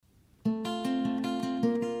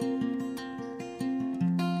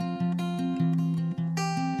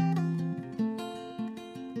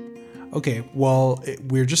Okay, well,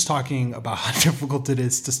 we're just talking about how difficult it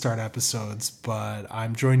is to start episodes, but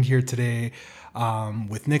I'm joined here today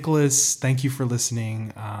with Nicholas. Thank you for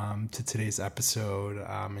listening to today's episode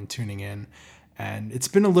and tuning in. And it's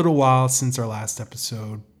been a little while since our last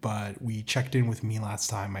episode, but we checked in with me last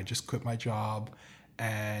time. I just quit my job,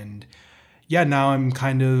 and yeah, now I'm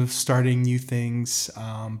kind of starting new things.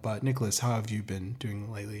 But Nicholas, how have you been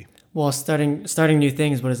doing lately? Well, starting new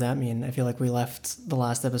things, what does that mean? I feel like we left the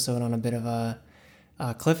last episode on a bit of a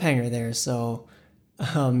cliffhanger there. So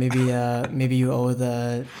maybe you owe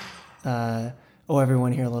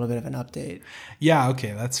everyone here a little bit of an update. Yeah,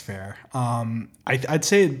 okay, that's fair. I'd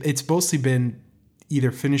say it's mostly been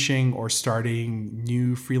either finishing or starting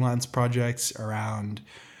new freelance projects around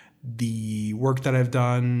the work that I've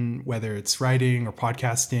done, whether it's writing or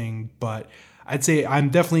podcasting. But I'd say I'm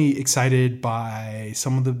definitely excited by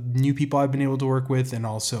some of the new people I've been able to work with, and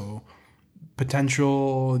also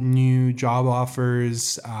potential new job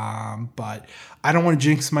offers. But I don't want to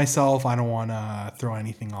jinx myself. I don't want to throw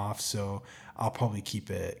anything off. So I'll probably keep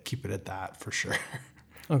it at that for sure.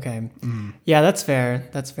 Okay. Yeah, that's fair.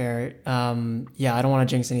 Yeah, I don't want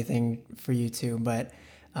to jinx anything for you too, but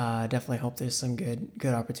definitely hope there's some good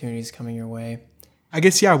opportunities coming your way. I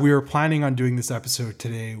guess, yeah, we were planning on doing this episode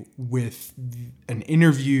today with an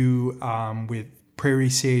interview with Prairie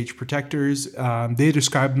Sage Protectors. They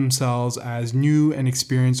describe themselves as new and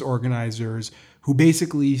experienced organizers who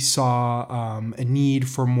basically saw a need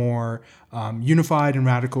for more unified and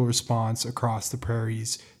radical response across the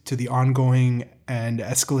prairies to the ongoing and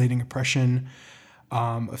escalating oppression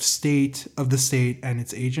of the state and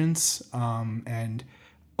its agents. And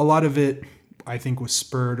a lot of it, I think, was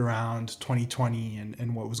spurred around 2020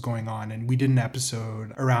 and what was going on. And we did an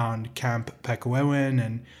episode around Camp Pequawewin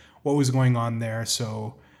and what was going on there.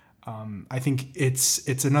 So I think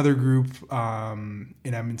it's another group in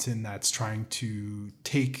Edmonton that's trying to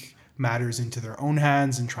take matters into their own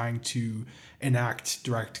hands and trying to enact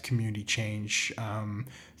direct community change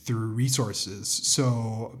through resources.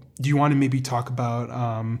 So do you want to maybe talk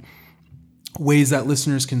about ways that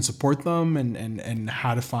listeners can support them and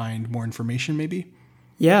how to find more information maybe?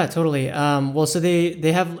 Yeah, totally. Well, so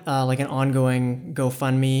they have like an ongoing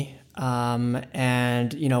GoFundMe,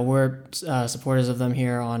 and we're supporters of them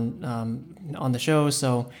here on the show.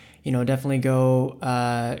 So definitely go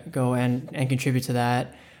and contribute to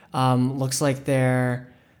that. Looks like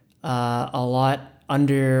they're a lot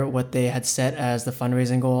under what they had set as the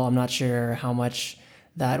fundraising goal. I'm not sure how much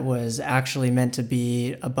that was actually meant to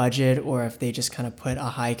be a budget, or if they just kind of put a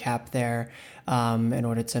high cap there in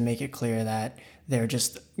order to make it clear that they're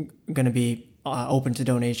just going to be open to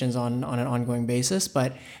donations on an ongoing basis.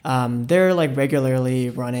 But they're like regularly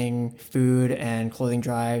running food and clothing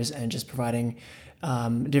drives and just providing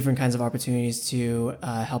different kinds of opportunities to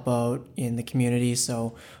help out in the community.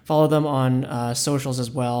 So follow them on socials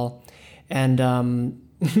as well. And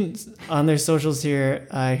on their socials here,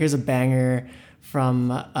 here's a banger from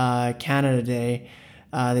Canada Day.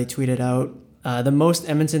 They tweeted out, the most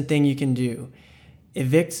Edmonton thing you can do: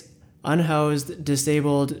 evict unhoused,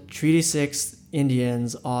 disabled Treaty 6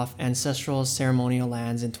 Indians off ancestral ceremonial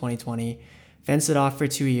lands in 2020, fence it off for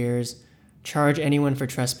 2 years, charge anyone for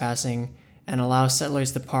trespassing, and allow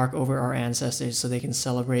settlers to park over our ancestors so they can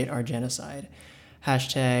celebrate our genocide.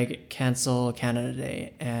 #cancel Canada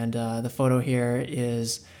Day. And the photo here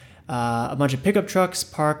is a bunch of pickup trucks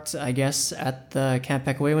parked, I guess, at the Camp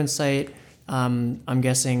Pequawewin site. I'm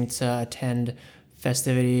guessing to attend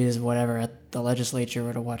festivities, whatever, at the legislature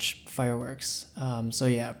or to watch fireworks. So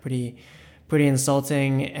yeah, pretty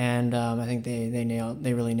insulting, and I think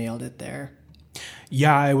they really nailed it there.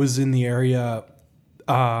 Yeah, I was in the area,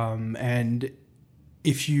 and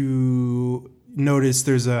if you notice,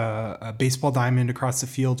 there's a baseball diamond across the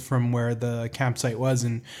field from where the campsite was,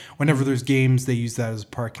 and whenever there's games, they use that as a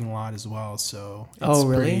parking lot as well. So it's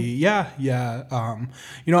really? Yeah.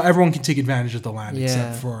 Everyone can take advantage of the land, Yeah.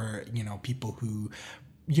 except for people who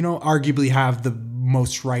arguably have the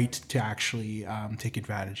most right to actually take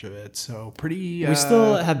advantage of it. So pretty. We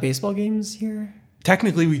still have baseball games here?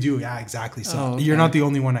 Technically, we do. Yeah, exactly. So okay. You're not the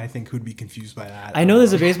only one, I think, who'd be confused by that. I know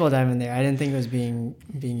there's a baseball diamond there. I didn't think it was being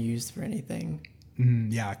used for anything.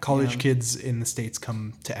 College kids in the States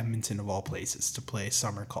come to Edmonton, of all places, to play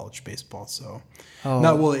summer college baseball. So,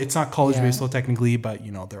 it's not college baseball technically, but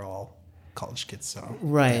they're all college kids. So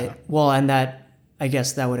right. Yeah. Well, and I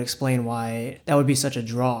guess that would explain why that would be such a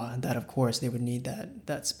draw. That of course they would need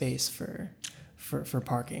that space for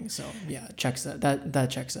parking. So yeah, that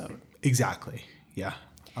checks out. Exactly. Yeah.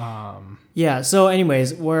 Yeah. So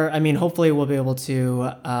anyways, hopefully we'll be able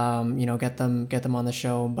to, get them on the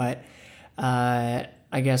show. But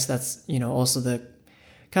I guess that's, also the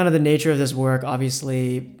kind of the nature of this work.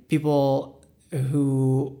 Obviously, people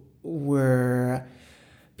whose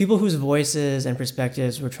voices and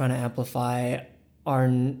perspectives we're trying to amplify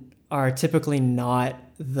are typically not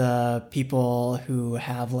the people who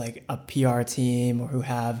have like a PR team or who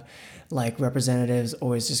have like representatives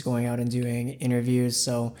always just going out and doing interviews.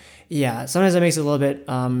 So yeah, sometimes that makes it a little bit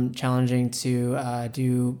challenging to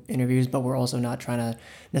do interviews, but we're also not trying to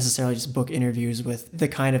necessarily just book interviews with the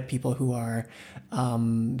kind of people who are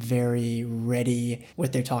very ready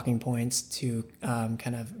with their talking points to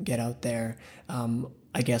kind of get out there.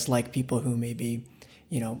 I guess like people who may be,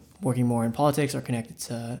 working more in politics or connected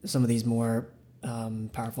to some of these more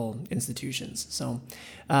powerful institutions. So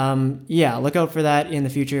look out for that in the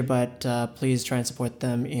future, but please try and support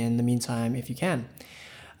them in the meantime if you can.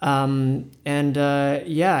 I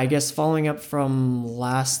guess following up from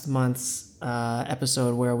last month's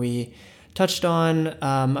episode where we touched on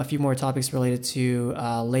a few more topics related to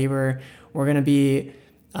labor, we're going to be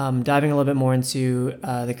diving a little bit more into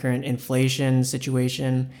the current inflation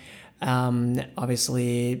situation.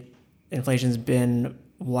 Obviously, inflation's been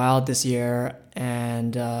wild this year,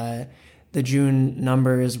 and the June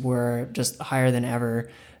numbers were just higher than ever.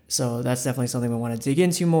 So that's definitely something we want to dig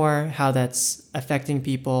into more, how that's affecting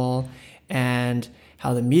people and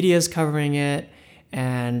how the media is covering it,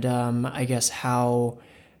 and I guess how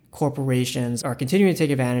corporations are continuing to take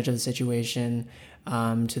advantage of the situation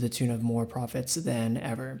to the tune of more profits than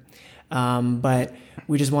ever. But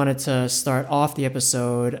we just wanted to start off the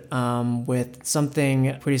episode with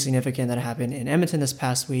something pretty significant that happened in Edmonton this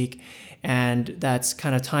past week, and that's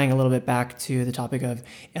kind of tying a little bit back to the topic of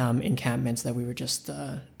encampments that we were just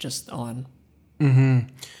on. Mm-hmm.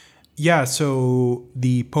 Yeah, so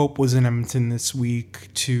the Pope was in Edmonton this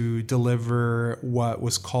week to deliver what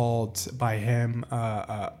was called by him,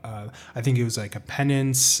 I think it was like a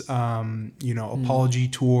penance, apology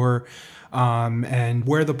tour. And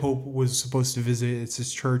where the Pope was supposed to visit, it's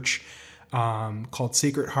this church called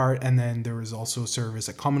Sacred Heart, and then there was also a service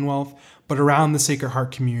at Commonwealth. But around the Sacred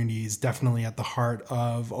Heart community is definitely at the heart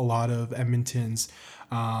of a lot of Edmonton's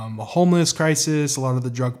homeless crisis, a lot of the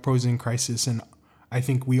drug poisoning crisis, and I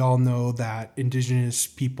think we all know that Indigenous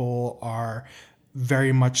people are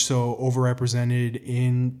very much so overrepresented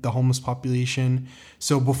in the homeless population.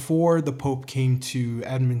 So before the Pope came to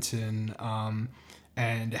Edmonton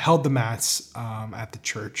and held the Mass at the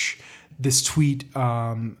church, this tweet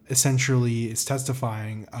essentially is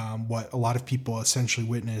testifying what a lot of people essentially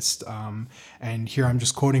witnessed. And here I'm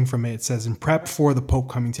just quoting from it. It says, in prep for the Pope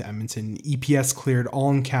coming to Edmonton, EPS cleared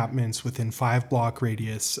all encampments within 5-block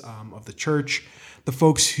radius of the church. The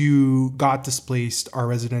folks who got displaced are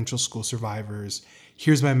residential school survivors.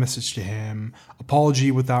 Here's my message to him.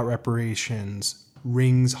 Apology without reparations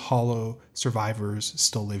rings hollow. Survivors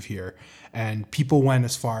still live here. And people went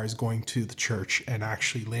as far as going to the church and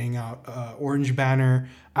actually laying out an orange banner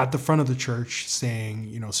at the front of the church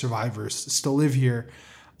saying, survivors still live here.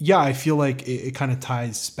 Yeah, I feel like it kind of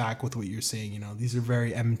ties back with what you're saying. These are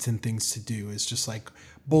very Edmonton things to do. It's just like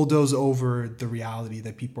bulldoze over the reality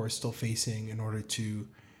that people are still facing in order to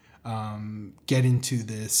get into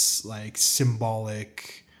this like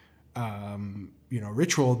symbolic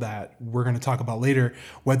ritual that we're going to talk about later,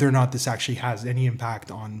 whether or not this actually has any impact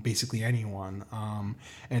on basically anyone.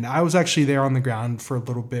 And I was actually there on the ground for a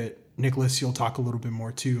little bit. Nicholas, you'll talk a little bit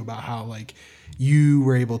more too about how like you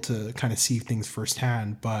were able to kind of see things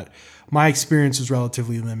firsthand, but my experience was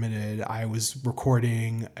relatively limited. I was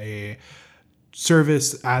recording a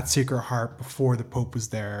service at Sacred Heart before the Pope was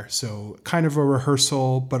there, so kind of a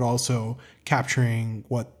rehearsal, but also capturing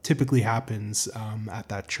what typically happens at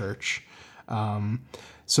that church.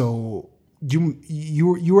 So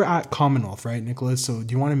you were at Commonwealth, right, Nicholas? So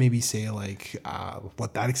do you want to maybe say like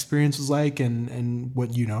what that experience was like and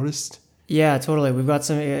what you noticed? Yeah, totally. We've got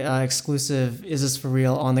some exclusive "Is This For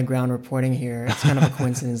Real" on the ground reporting here. It's kind of a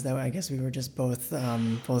coincidence that I guess we were just both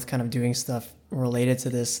kind of doing stuff related to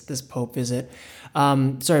this Pope visit.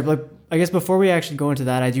 Sorry, but I guess before we actually go into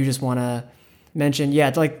that, I do just want to mention,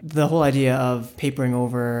 it's like the whole idea of papering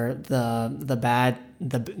over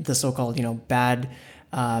the so-called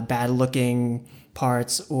bad looking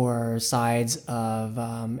parts or sides of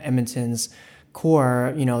Edmonton's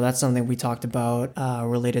core. That's something we talked about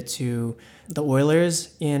related to the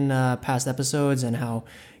Oilers in past episodes, and how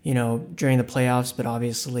during the playoffs, but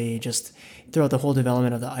obviously just throughout the whole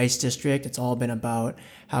development of the Ice District, it's all been about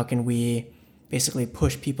how can we basically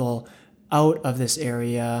push people out of this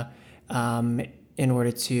area in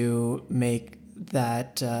order to make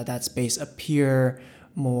that space appear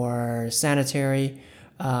more sanitary.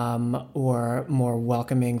 or more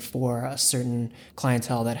welcoming for a certain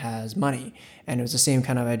clientele that has money. And it was the same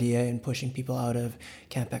kind of idea in pushing people out of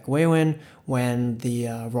Camp Pequawin when the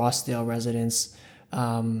Rossdale residents,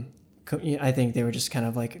 I think they were just kind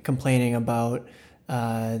of like complaining about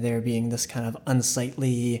there being this kind of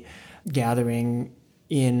unsightly gathering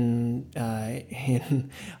in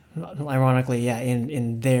ironically,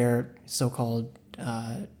 in their so-called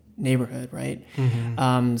neighborhood, right?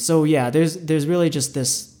 So yeah, there's really just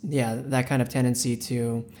this, that kind of tendency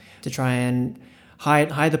to try and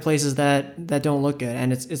hide the places that don't look good.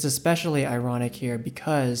 And it's especially ironic here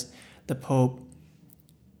because the Pope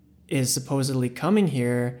is supposedly coming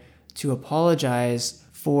here to apologize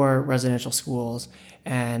for residential schools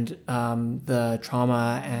and the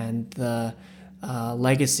trauma and the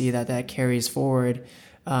legacy that carries forward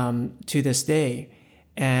to this day.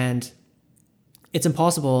 And it's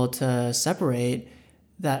impossible to separate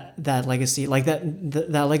that legacy. Like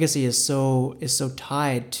that legacy is so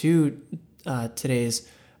tied to today's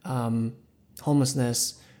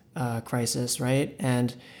homelessness crisis, right?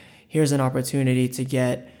 And here's an opportunity to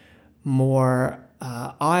get more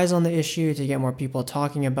eyes on the issue, to get more people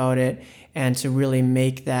talking about it, and to really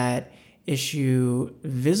make that issue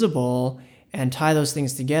visible and tie those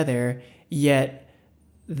things together. Yet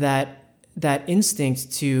that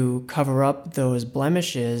instinct to cover up those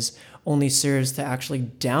blemishes only serves to actually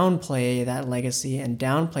downplay that legacy and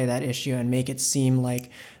downplay that issue and make it seem like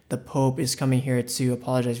the Pope is coming here to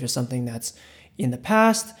apologize for something that's in the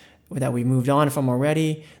past, or that we moved on from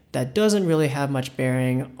already, that doesn't really have much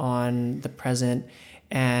bearing on the present,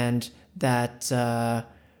 and that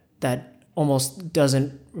almost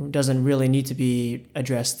doesn't really need to be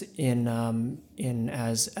addressed in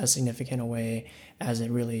as significant a way as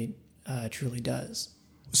it really truly does.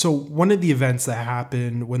 So one of the events that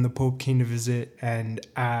happened when the Pope came to visit and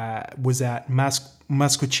was at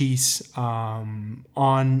Maskwacis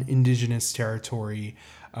on indigenous territory.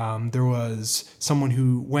 There was someone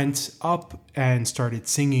who went up and started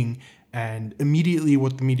singing, and immediately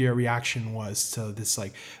what the media reaction was to this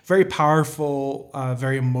like very powerful,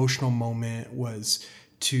 very emotional moment was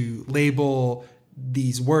to label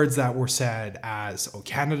these words that were said as "O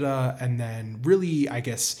Canada," and then really, I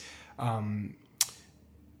guess,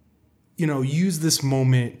 use this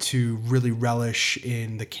moment to really relish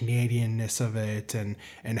in the Canadianness of it and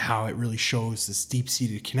how it really shows this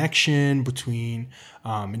deep-seated connection between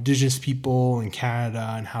Indigenous people in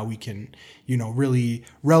Canada, and how we can, really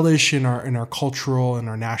relish in our cultural and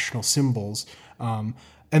our national symbols. And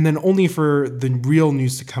then only for the real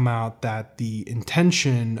news to come out that the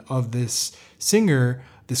intention of this singer,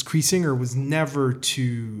 this Cree singer, was never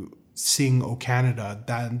to sing "O Canada,"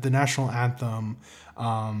 that the national anthem,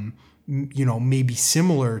 may be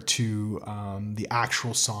similar to the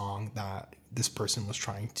actual song that this person was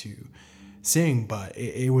trying to sing, but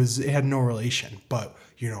it had no relation. But,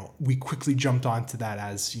 we quickly jumped onto that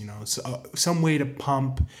as, some way to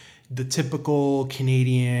pump the typical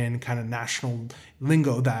Canadian kind of national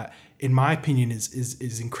lingo that, in my opinion,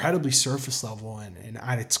 is incredibly surface level and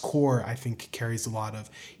at its core, I think, carries a lot of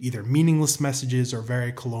either meaningless messages or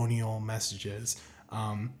very colonial messages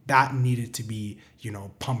that needed to be,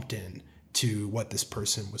 pumped in to what this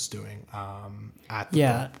person was doing at the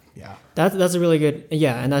Pope. Yeah. That's a really good,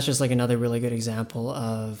 and that's just like another really good example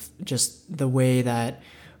of just the way that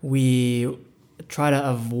we try to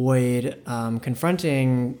avoid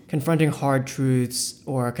confronting hard truths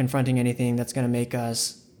or confronting anything that's going to make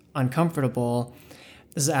us uncomfortable.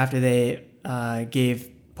 This is after they gave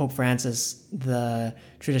Pope Francis the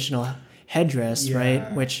traditional headdress, right?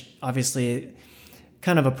 Which obviously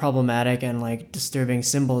kind of a problematic and like disturbing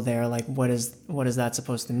symbol there. Like, what is that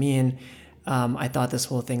supposed to mean? I thought this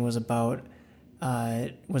whole thing was about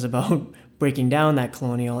breaking down that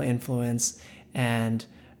colonial influence and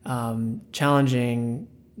challenging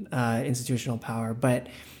institutional power. But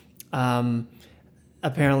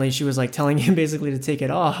apparently she was like telling him basically to take it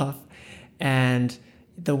off, and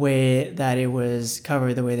the way that it was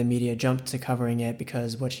covered, the way the media jumped to covering it,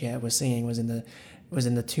 because what she was singing was in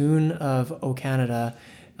the tune of "O Canada,"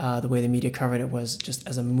 the way the media covered it was just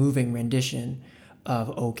as a moving rendition of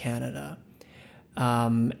 "O Canada."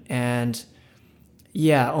 And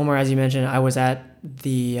yeah, Omar, as you mentioned, I was at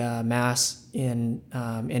the mass in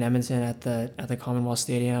Edmonton at the Commonwealth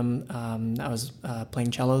Stadium. I was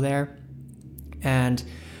playing cello there, and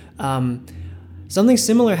something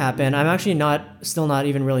similar happened. I'm actually still not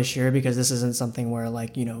even really sure, because this isn't something where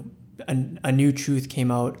like a new truth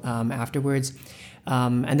came out afterwards.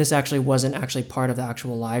 And this actually wasn't actually part of the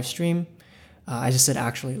actual live stream. I just said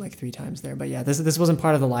actually like 3 times there, but yeah, this wasn't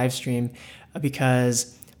part of the live stream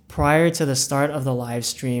because prior to the start of the live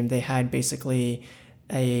stream, they had basically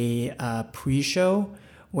a pre-show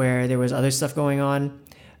where there was other stuff going on.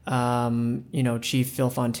 Chief Phil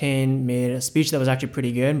Fontaine made a speech that was actually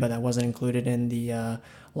pretty good, but that wasn't included in the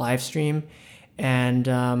live stream. And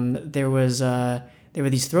there were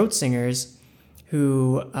these throat singers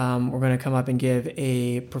who were going to come up and give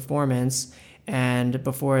a performance. And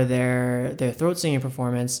before their throat singing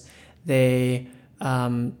performance, they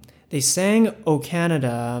sang "O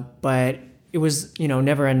Canada," but it was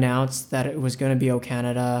never announced that it was going to be "O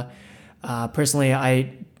Canada." Personally,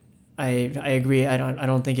 I agree. I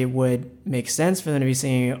don't think it would make sense for them to be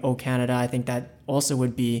singing "O Canada." I think that also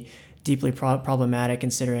would be deeply problematic,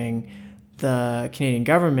 considering the Canadian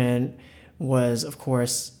government was, of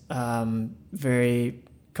course, very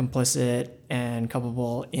complicit and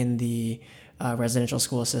culpable in the residential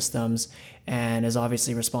school systems, and is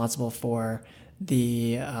obviously responsible for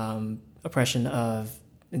the oppression of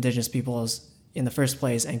Indigenous peoples in the first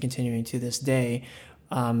place and continuing to this day.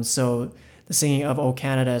 So the singing of "O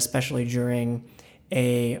Canada," especially during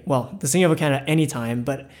the singing of "O Canada" anytime,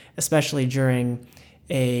 but especially during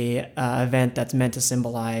a event that's meant to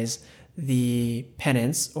symbolize the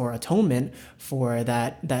penance or atonement for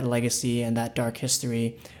that legacy and that dark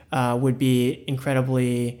history, would be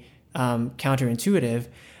incredibly counterintuitive.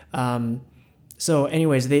 So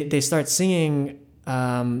anyways, they start singing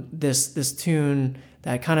this tune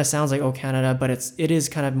that kind of sounds like "O Canada," but it is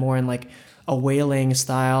kind of more in like a wailing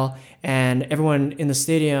style, and everyone in the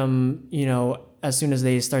stadium, as soon as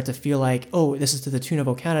they start to feel like, oh, this is to the tune of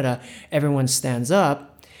 "O Canada," everyone stands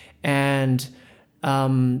up. And I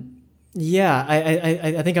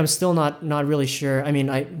think I'm still not really sure. I mean,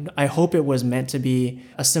 I hope it was meant to be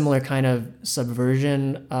a similar kind of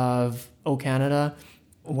subversion of "O Canada,"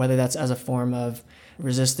 whether that's as a form of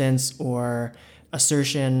resistance or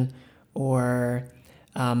assertion, or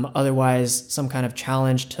otherwise some kind of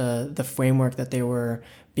challenge to the framework that they were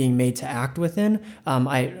being made to act within.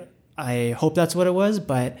 I hope that's what it was,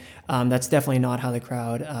 but that's definitely not how the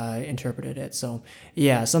crowd interpreted it. So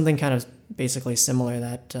yeah, something kind of basically similar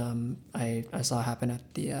that I saw happen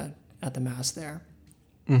at the mass there.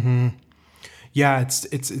 Mm-hmm. Yeah,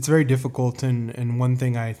 it's very difficult, and one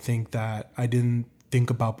thing I think that I didn't think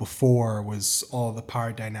about before was all the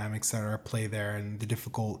power dynamics that are at play there, and the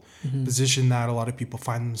difficult position that a lot of people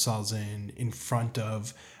find themselves in front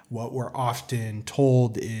of what we're often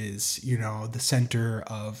told is, the center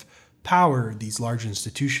of power, these large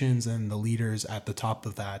institutions and the leaders at the top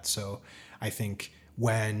of that. So I think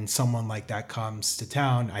when someone like that comes to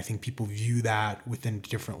town, I think people view that within a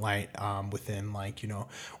different light, within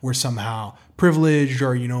we're somehow privileged,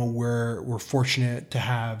 or, we're fortunate to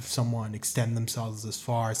have someone extend themselves this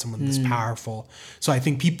far, someone this powerful. So I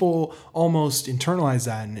think people almost internalize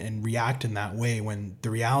that and react in that way, when the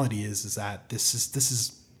reality is that this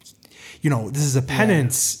is a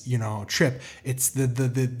penance, trip. It's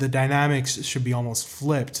the dynamics should be almost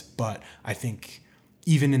flipped, but I think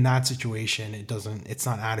even in that situation, it's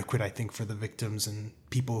not adequate, I think, for the victims and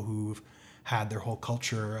people who've had their whole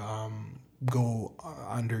culture go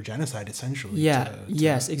under genocide, essentially.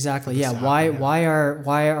 Yes, exactly. Yeah. Why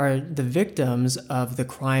are the victims of the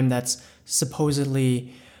crime that's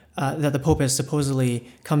supposedly that the Pope has supposedly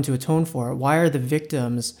come to atone for? Why are the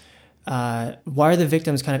victims kind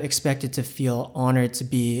of expected to feel honored to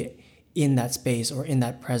be in that space or in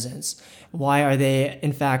that presence? Why are they,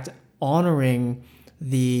 in fact, honoring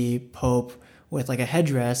the Pope with like a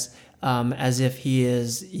headdress, as if he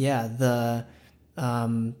is, the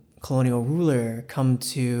colonial ruler come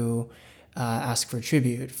to ask for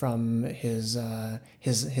tribute from his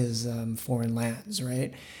foreign lands,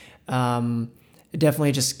 right? It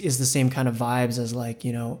definitely just is the same kind of vibes as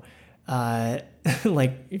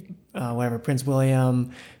whatever, Prince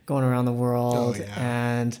William going around the world,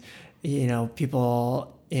 and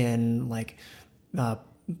people in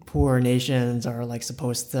poor nations are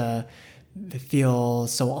supposed to feel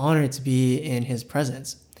so honored to be in his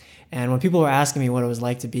presence. And when people were asking me what it was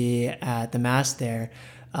like to be at the mass there,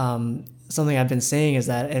 something I've been saying is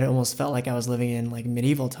that it almost felt like I was living in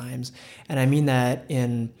medieval times. And I mean that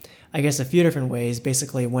in, I guess, a few different ways.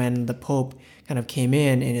 Basically, when the Pope kind of came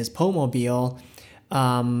in his Pope-mobile,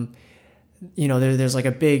 there's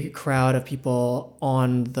a big crowd of people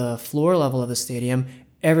on the floor level of the stadium.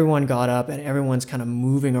 Everyone got up and everyone's kind of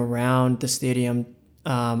moving around the stadium.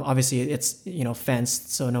 Obviously it's,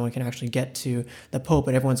 fenced, so no one can actually get to the Pope,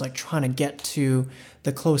 but everyone's trying to get to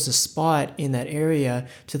the closest spot in that area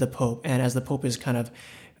to the Pope. And as the Pope is kind of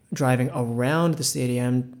driving around the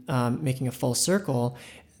stadium, making a full circle,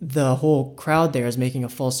 the whole crowd there is making a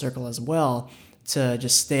full circle as well. to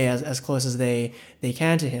just stay as close as they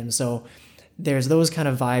can to him. So there's those kind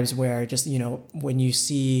of vibes where just, when you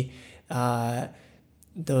see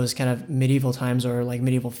those kind of medieval times or like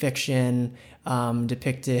medieval fiction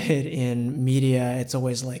depicted in media, it's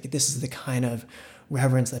always like this is the kind of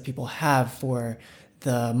reverence that people have for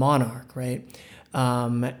the monarch, right?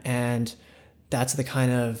 And that's the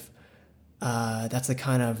kind of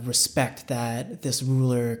respect that this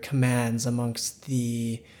ruler commands amongst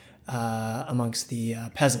the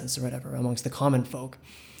peasants or whatever, amongst the common folk.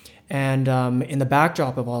 And in the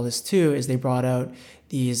backdrop of all this too is they brought out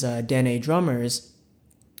these Dene drummers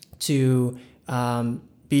to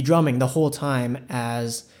be drumming the whole time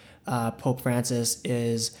as Pope Francis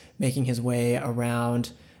is making his way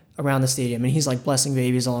around the stadium, and he's like blessing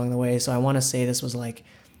babies along the way. So I want to say this was like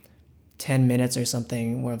 10 minutes or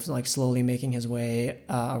something, where like slowly making his way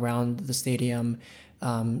around the stadium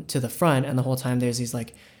to the front, and the whole time there's these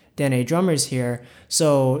like Dene drummers here.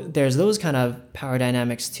 So there's those kind of power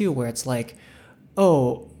dynamics too, where it's like,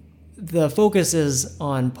 oh, the focus is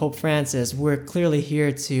on Pope Francis. We're clearly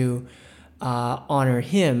here to honor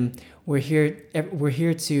him. We're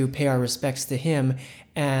here to pay our respects to him,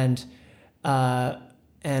 and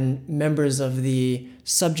members of the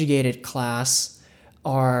subjugated class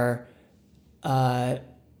are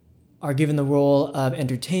given the role of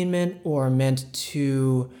entertainment or meant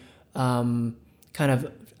to kind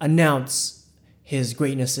of announce his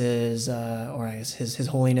greatness's or I guess his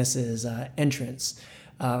holiness's entrance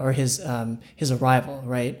or his arrival,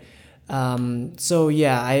 right? So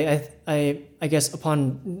yeah, I guess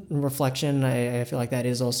upon reflection, I feel like that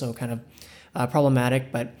is also kind of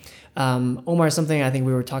problematic. But Omar, something I think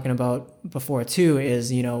we were talking about before too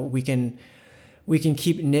is, we can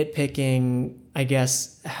keep nitpicking, I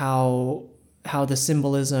guess, how the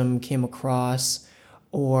symbolism came across,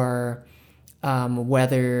 or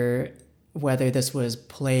whether this was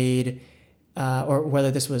played or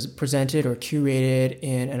whether this was presented or curated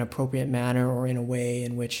in an appropriate manner or in a way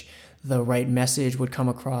in which the right message would come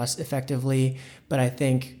across effectively. But I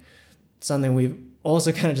think something we've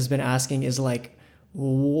also kind of just been asking is like,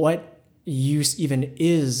 what use even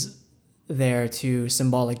is there to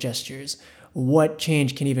symbolic gestures? What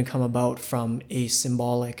change can even come about from a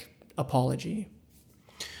symbolic apology?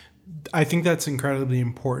 I think that's incredibly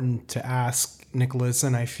important to ask, Nicholas,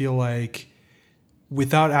 and I feel like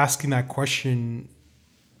without asking that question,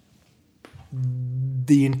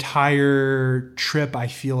 the entire trip, I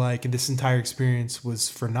feel like this entire experience was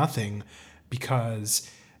for nothing, because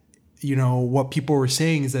what people were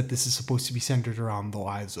saying is that this is supposed to be centered around the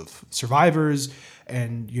lives of survivors,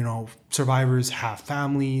 and survivors have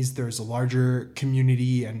families, there's a larger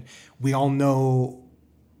community, and we all know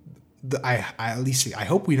I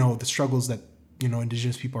hope we know the struggles that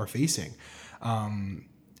Indigenous people are facing,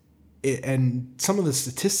 and some of the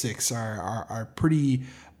statistics are pretty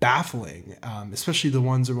baffling, especially the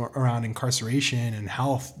ones around incarceration and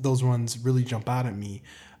health. Those ones really jump out at me,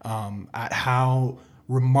 at how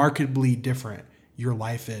remarkably different your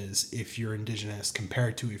life is if you're Indigenous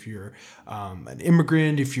compared to if you're an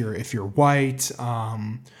immigrant, if you're white.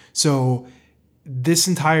 So this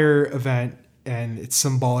entire event and its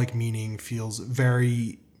symbolic meaning feels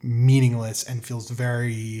very meaningless and feels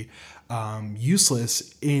very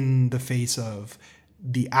useless in the face of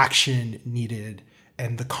the action needed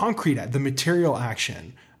and the material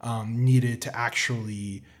action needed to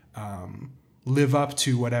actually live up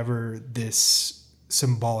to whatever this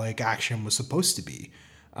symbolic action was supposed to be.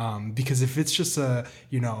 Because if it's just a,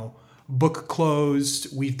 book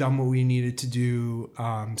closed, we've done what we needed to do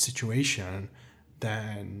situation,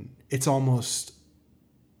 then it's almost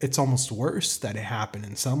worse that it happened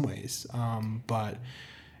in some ways. But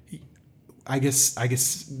I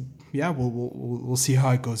guess yeah, we'll see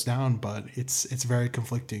how it goes down. But it's very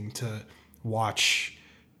conflicting to watch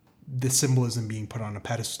the symbolism being put on a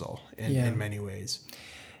pedestal in many ways.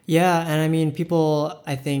 Yeah, and I mean, people,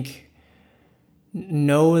 I think,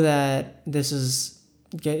 know that this is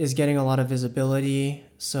getting a lot of visibility.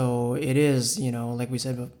 So it is, like we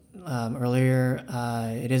said earlier,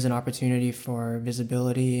 it is an opportunity for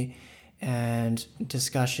visibility and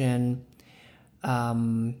discussion.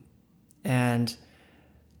 And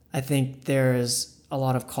I think there's a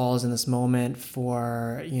lot of calls in this moment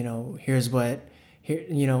for,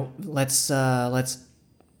 let's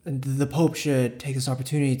the Pope should take this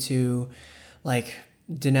opportunity to like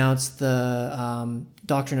denounce the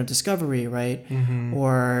doctrine of discovery, right? Mm-hmm.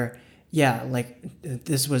 Or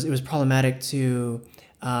it was problematic to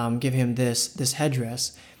give him this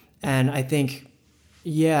headdress. And I think,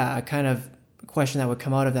 a kind of question that would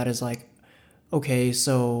come out of that is like, okay,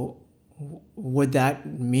 so would that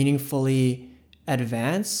meaningfully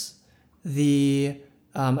advance the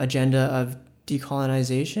agenda of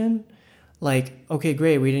decolonization. Like, okay,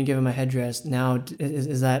 great, we didn't give him a headdress. Now,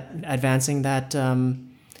 is that advancing that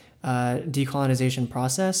decolonization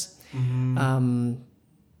process? Mm-hmm. I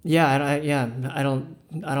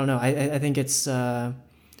don't know. I think it's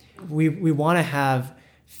we want to have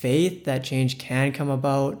faith that change can come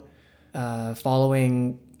about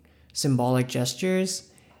following symbolic gestures,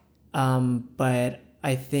 but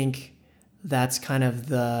I think that's kind of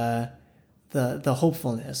the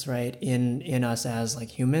hopefulness, right, in us as like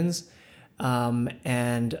humans,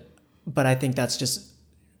 but I think that's just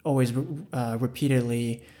always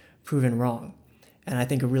repeatedly proven wrong. And I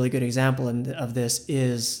think a really good example of this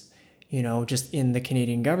is, just in the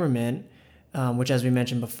Canadian government, which, as we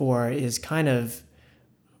mentioned before, is kind of,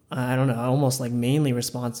 I don't know, almost like mainly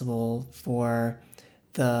responsible for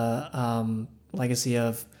the legacy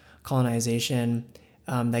of colonization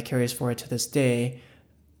that carries forward to this day.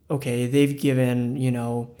 Okay, they've given,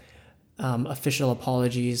 official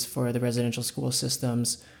apologies for the residential school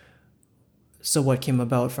systems. So what came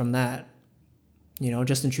about from that?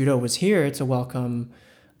 Justin Trudeau was here to welcome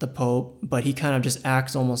the Pope, but he kind of just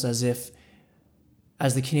acts almost as if,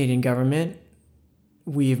 as the Canadian government,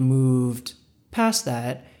 we've moved past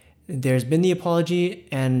that. There's been the apology,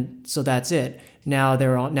 and so that's it. Now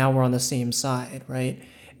we're on the same side, right?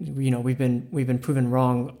 We've been proven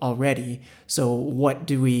wrong already. So what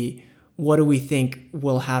do we think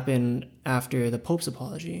will happen after the Pope's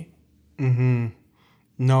apology? Mm-hmm.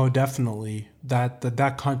 No, definitely.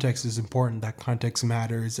 That context is important. That context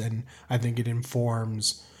matters, and I think it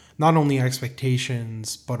informs not only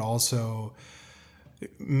expectations, but also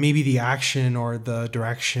maybe the action or the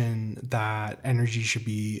direction that energy should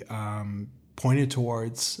be pointed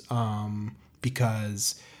towards.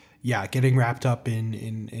 Because, getting wrapped up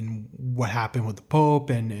in what happened with the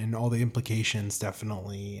Pope and all the implications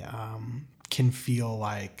definitely can feel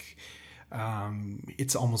like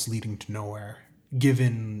it's almost leading to nowhere,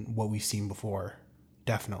 given what we've seen before.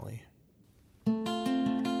 Definitely.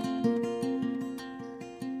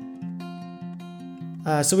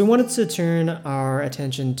 So we wanted to turn our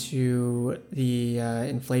attention to the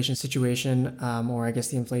inflation situation, or I guess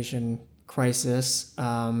the inflation crisis.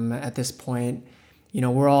 At this point,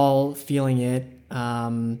 we're all feeling it,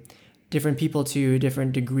 different people to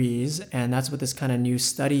different degrees, and that's what this kind of new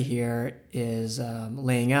study here is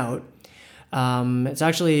laying out. It's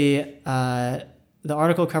actually, the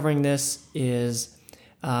article covering this is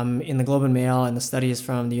in the Globe and Mail, and the study is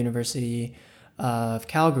from the University of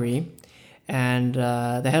Calgary. And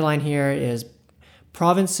the headline here is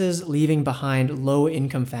 "Provinces Leaving Behind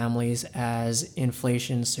Low-Income Families as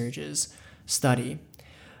Inflation Surges Study."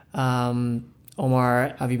 Omar,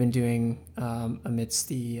 how have you been doing amidst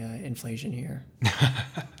the inflation here?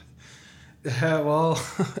 Well,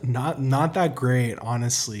 not that great,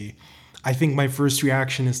 honestly. I think my first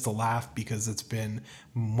reaction is to laugh because it's been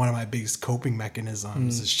one of my biggest coping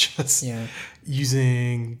mechanisms is just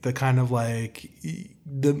using the kind of like you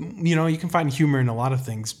can find humor in a lot of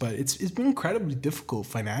things, but it's been incredibly difficult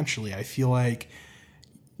financially. I feel like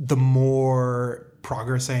the more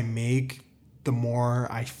progress I make, the more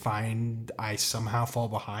I find I somehow fall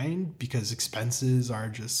behind because expenses are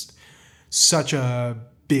just such a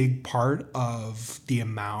big part of the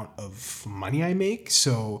amount of money I make.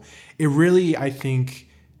 So it really, I think,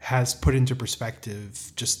 has put into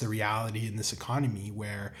perspective just the reality in this economy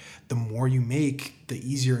where the more you make, the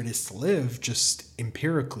easier it is to live just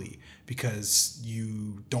empirically because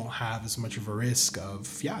you don't have as much of a risk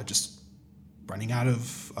of, just running out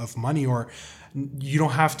of money, or you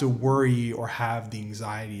don't have to worry or have the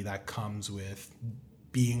anxiety that comes with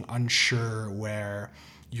being unsure where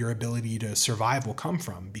your ability to survive will come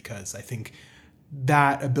from, because I think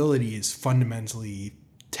that ability is fundamentally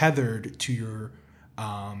tethered to your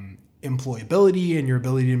employability and your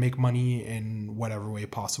ability to make money in whatever way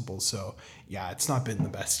possible. So it's not been the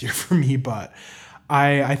best year for me, but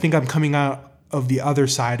I think I'm coming out of the other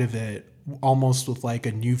side of it almost with like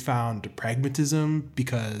a newfound pragmatism,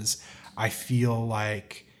 because I feel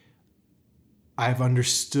like I've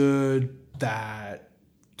understood that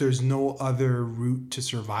there's no other route to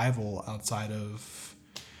survival outside of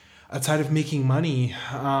making money.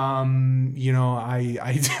 I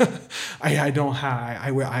don't have.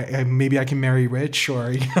 I maybe I can marry rich,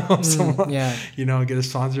 or someone, get a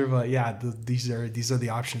sponsor. But these are the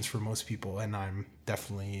options for most people, and I'm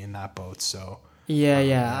definitely in that boat. So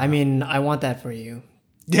I mean, I want that for you.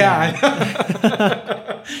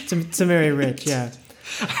 Yeah. to marry rich. Yeah,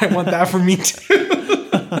 I want that for me too.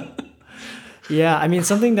 Yeah, I mean,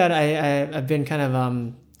 something that I've been kind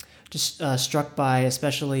of just struck by,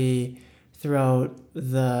 especially throughout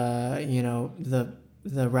the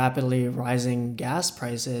rapidly rising gas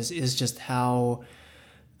prices is just how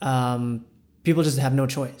people just have no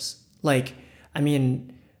choice. Like, I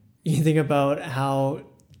mean, you think about how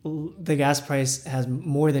the gas price has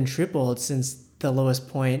more than tripled since the lowest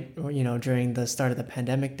point, during the start of the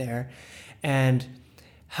pandemic there, and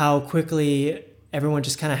how quickly everyone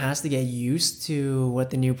just kind of has to get used to what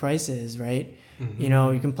the new price is, right?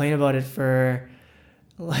 Mm-hmm. You complain about it for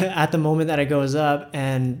at the moment that it goes up,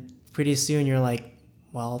 and pretty soon you're like,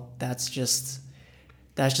 well, that's just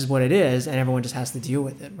what it is, and everyone just has to deal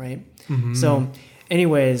with it, right? Mm-hmm. So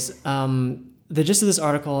anyways, the gist of this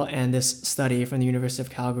article and this study from the University of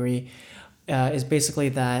Calgary is basically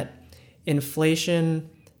that inflation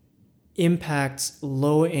impacts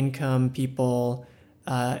low-income people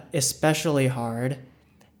especially hard,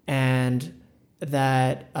 and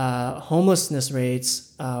that homelessness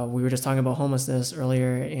rates, we were just talking about homelessness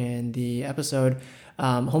earlier in the episode,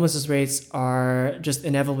 homelessness rates are just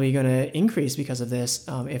inevitably going to increase because of this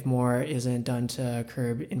if more isn't done to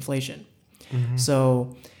curb inflation. Mm-hmm.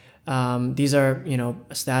 So these are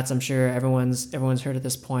stats I'm sure everyone's heard at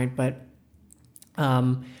this point, but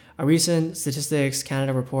a recent Statistics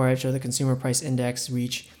Canada report showed the Consumer Price Index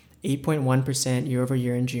reached 8.1% year over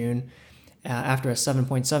year in June, after a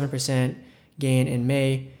 7.7% gain in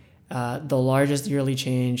May, the largest yearly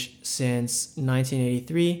change since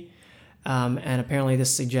 1983. And apparently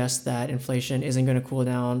this suggests that inflation isn't going to cool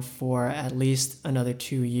down for at least another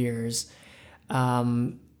 2 years,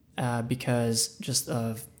 because just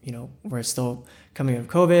of, we're still coming out of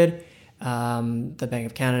COVID. The Bank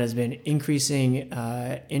of Canada has been increasing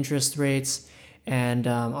interest rates, and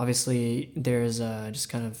obviously there's just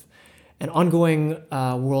kind of an ongoing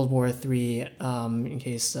World War III, in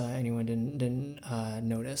case anyone didn't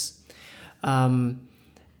notice. The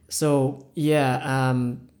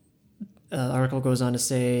article goes on to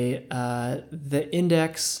say the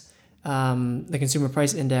index, the Consumer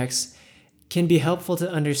Price Index, can be helpful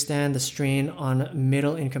to understand the strain on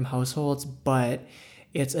middle-income households, but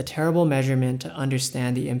it's a terrible measurement to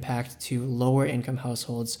understand the impact to lower-income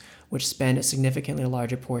households, which spend a significantly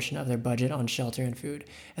larger portion of their budget on shelter and food.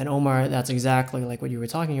 And Omar, that's exactly like what you were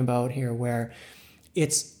talking about here, where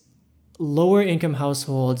it's lower-income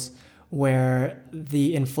households where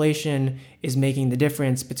the inflation is making the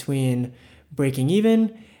difference between breaking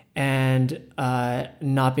even and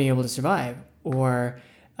not being able to survive, or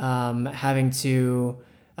having to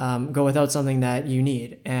go without something that you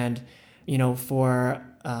need. And for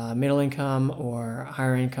middle income or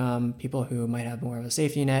higher income people who might have more of a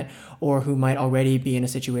safety net, or who might already be in a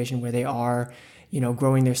situation where they are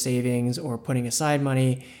growing their savings or putting aside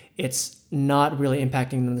money, it's not really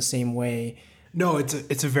impacting them the same way. No,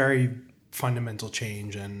 it's a very fundamental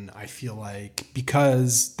change, and I feel like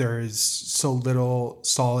because there is so little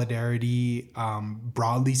solidarity,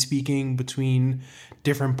 broadly speaking, between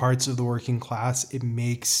different parts of the working class, it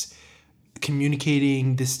makes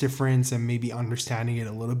communicating this difference and maybe understanding it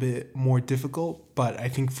a little bit more difficult. But I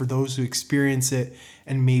think for those who experience it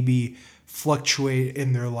and maybe fluctuate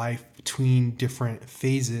in their life between different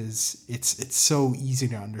phases, it's so easy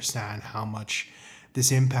to understand how much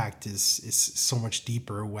this impact is so much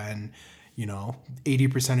deeper when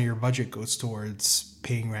 80% of your budget goes towards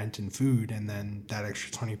paying rent and food, and then that extra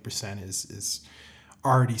 20% is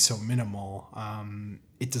already so minimal.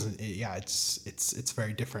 It's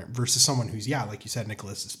very different versus someone who's, like you said,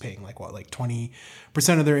 Nicholas, is paying like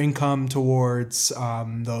 20% of their income towards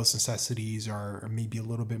those necessities, or maybe a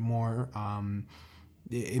little bit more.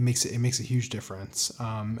 It makes a huge difference.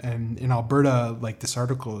 And in Alberta, like this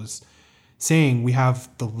article is saying, we have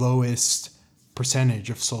the lowest percentage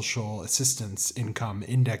of social assistance income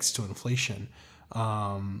indexed to inflation.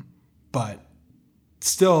 But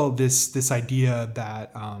still, this idea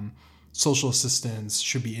that social assistance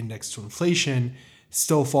should be indexed to inflation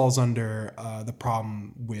still falls under the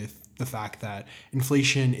problem with the fact that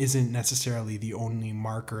inflation isn't necessarily the only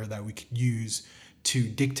marker that we could use to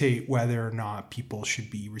dictate whether or not people should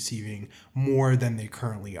be receiving more than they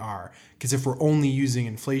currently are. Because if we're only using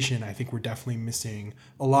inflation, I think we're definitely missing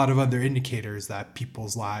a lot of other indicators that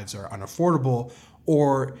people's lives are unaffordable,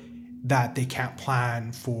 or that they can't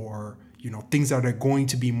plan for things that are going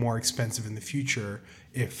to be more expensive in the future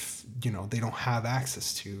if they don't have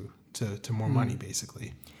access to more money,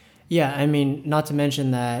 basically. Yeah, I mean, not to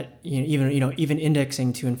mention that even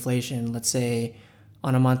indexing to inflation, let's say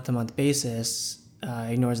on a month-to-month basis,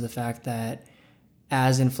 ignores the fact that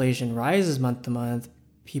as inflation rises month to month,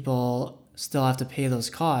 people still have to pay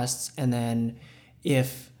those costs, and then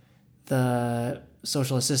if the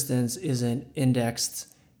social assistance isn't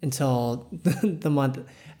indexed until the month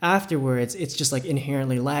afterwards, it's just like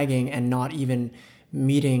inherently lagging and not even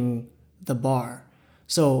meeting the bar.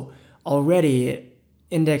 So already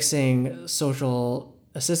indexing social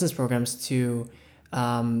assistance programs to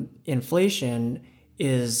inflation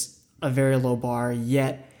is a very low bar,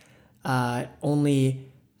 yet only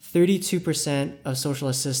 32% of social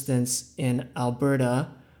assistance in Alberta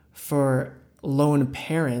for lone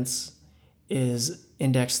parents is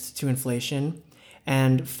indexed to inflation.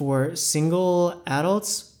 And for single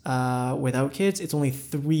adults without kids, it's only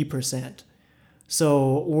 3%.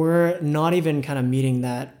 So we're not even kind of meeting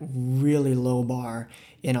that really low bar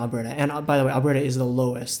in Alberta. And by the way, Alberta is the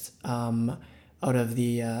lowest out of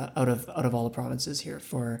the out of all the provinces here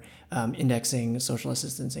for indexing social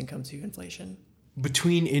assistance income to inflation.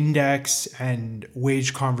 Between index and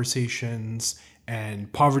wage conversations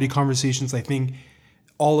and poverty conversations, I think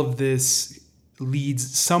all of this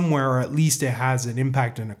leads somewhere, or at least it has an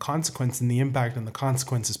impact and a consequence, and the impact and the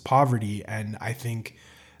consequence is poverty. And I think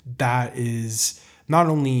that is not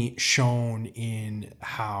only shown in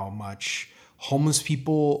how much homeless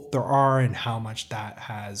people there are and how much that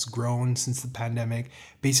has grown since the pandemic,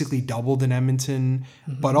 basically doubled in Edmonton,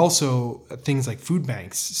 but also things like food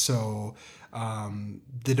banks. So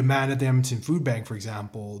the demand at the Edmonton Food Bank, for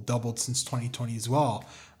example, doubled since 2020 as well.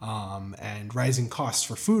 And rising costs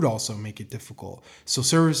for food also make it difficult. So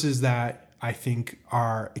services that I think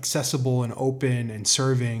are accessible and open and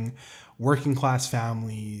serving working class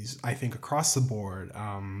families, I think across the board,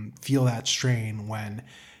 feel that strain when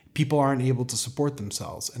people aren't able to support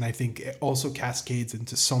themselves. And I think it also cascades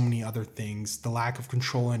into so many other things. The lack of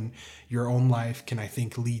control in your own life can, I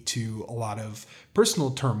think, lead to a lot of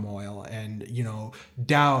personal turmoil and,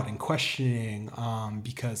 doubt and questioning,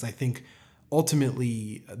 because I think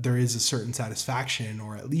ultimately there is a certain satisfaction,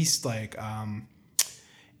 or at least like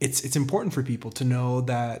it's important for people to know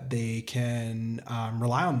that they can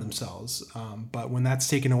rely on themselves. But when that's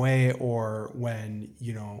taken away, or when,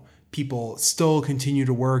 people still continue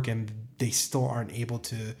to work and they still aren't able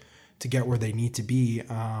to get where they need to be,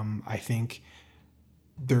 I think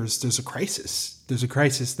there's a crisis. There's a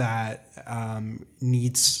crisis that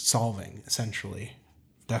needs solving, essentially.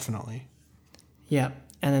 Definitely. Yeah.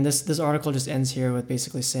 And then this article just ends here with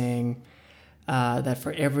basically saying that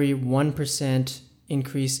for every 1%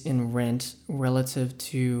 increase in rent relative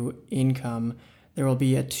to income, there will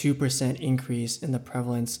be a 2% increase in the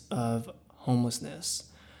prevalence of homelessness.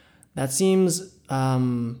 That seems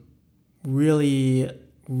really,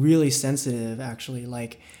 really sensitive, actually.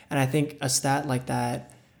 And I think a stat like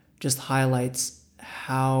that just highlights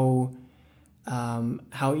how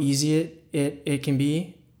easy it can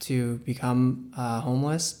be to become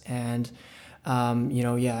homeless. And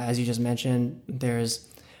as you just mentioned, there's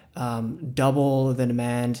double the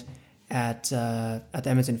demand at the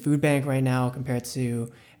Edmonton Food Bank right now compared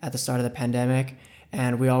to at the start of the pandemic.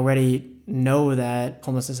 And we already know that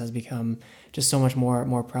homelessness has become just so much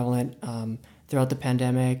more prevalent throughout the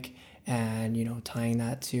pandemic, and tying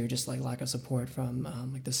that to just like lack of support from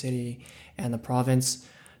like the city and the province.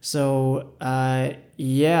 So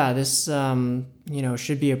this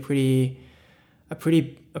should be a pretty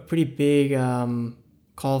big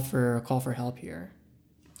call for help here.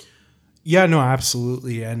 Yeah, no,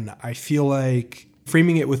 absolutely. And I feel like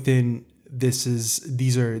framing it within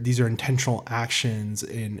these are intentional actions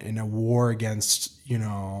in a war against,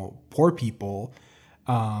 poor people,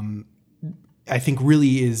 I think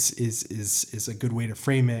really is a good way to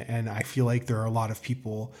frame it. And I feel like there are a lot of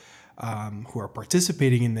people who are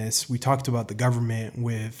participating in this. We talked about the government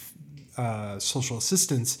with social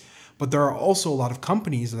assistance, but there are also a lot of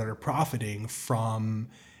companies that are profiting from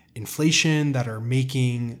inflation, that are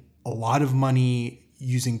making a lot of money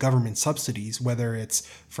using government subsidies, whether it's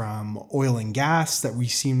from oil and gas that we've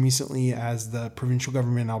seen recently as the provincial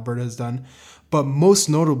government in Alberta has done, but most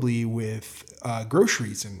notably with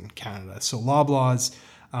groceries in Canada. So Loblaws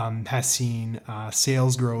has seen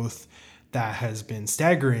sales growth that has been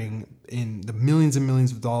staggering in the millions and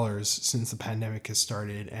millions of dollars since the pandemic has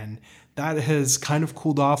started. And that has kind of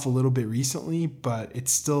cooled off a little bit recently, but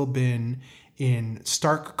it's still been in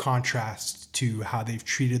stark contrast to how they've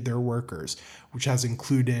treated their workers, which has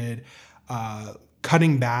included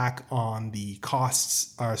cutting back on the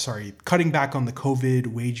COVID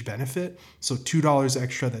wage benefit. So $2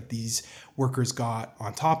 extra that these workers got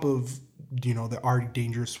on top of, the already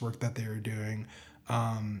dangerous work that they were doing,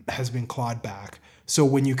 has been clawed back. So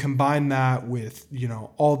when you combine that with,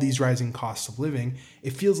 all these rising costs of living,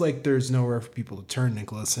 it feels like there's nowhere for people to turn,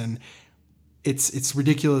 Nicholas. And it's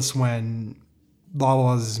ridiculous when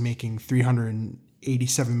Loblaws is making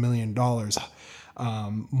 $387 million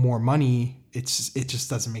more money, it just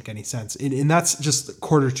doesn't make any sense. And that's just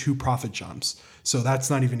Q2 profit jumps. So that's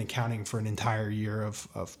not even accounting for an entire year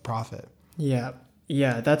of profit. Yeah.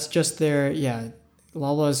 Yeah. That's just their,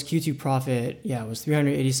 Loblaws Q2 profit, was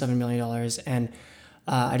 $387 million. And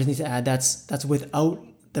I just need to add that's without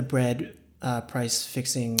the bread price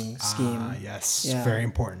fixing scheme. Yes. Yeah. Very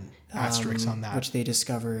important. Asterisks on that. Which they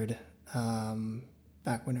discovered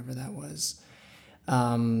back whenever that was.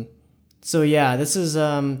 This is,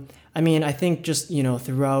 I think just,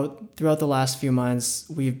 throughout the last few months,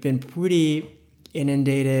 we've been pretty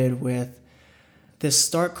inundated with this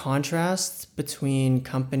stark contrast between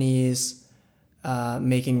companies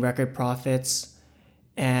making record profits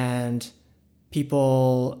and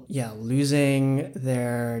people, losing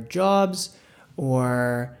their jobs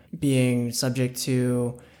or being subject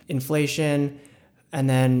to inflation, and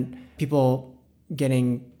then people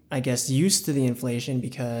getting, I guess, used to the inflation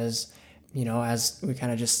because, as we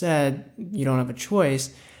kind of just said, you don't have a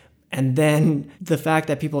choice. And then the fact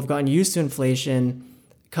that people have gotten used to inflation,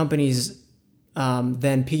 companies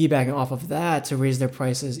then piggybacking off of that to raise their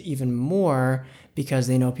prices even more because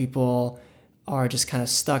they know people are just kind of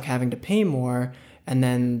stuck having to pay more. And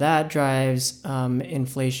then that drives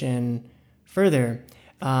inflation further.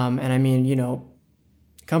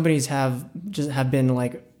 Companies have been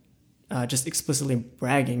like just explicitly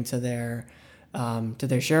bragging to their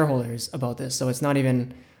shareholders about this. So it's not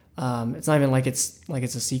even like it's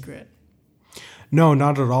a secret. No,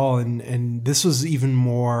 not at all. And this was even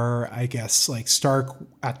more, I guess, like stark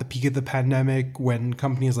at the peak of the pandemic when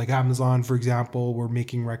companies like Amazon, for example, were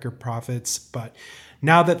making record profits. But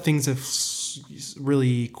now that things have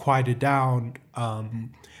really quieted down,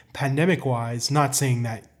 pandemic-wise, not saying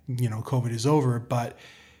that, COVID is over, but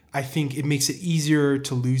I think it makes it easier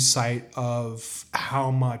to lose sight of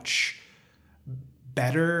how much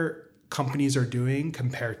better companies are doing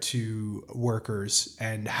compared to workers,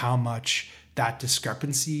 and how much that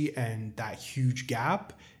discrepancy and that huge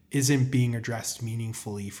gap isn't being addressed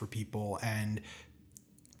meaningfully for people. And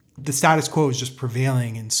the status quo is just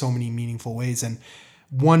prevailing in so many meaningful ways. And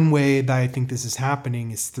one way that I think this is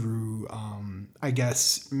happening is through,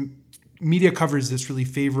 media coverage that's really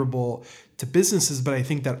favorable to businesses, but I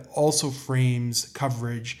think that also frames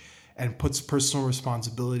coverage and puts personal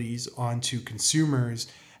responsibilities onto consumers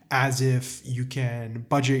as if you can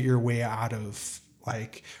budget your way out of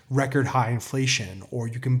like record high inflation, or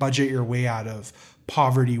you can budget your way out of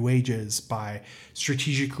poverty wages by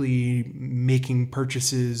strategically making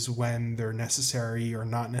purchases when they're necessary or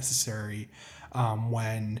not necessary.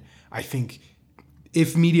 When I think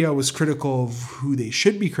if media was critical of who they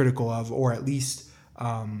should be critical of, or at least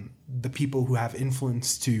the people who have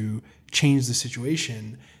influence to change the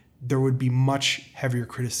situation, there would be much heavier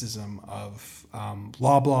criticism of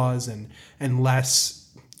Loblaws and less,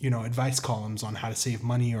 advice columns on how to save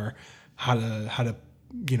money or how to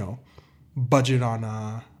budget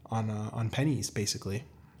on pennies, basically.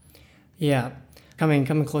 Yeah,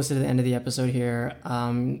 coming closer to the end of the episode here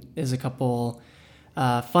is a couple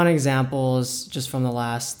fun examples just from the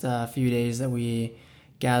last few days that we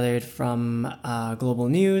gathered from global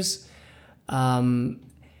news.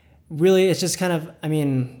 Really, it's just kind of,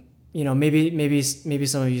 maybe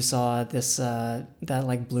some of you saw this that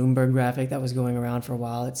like Bloomberg graphic that was going around for a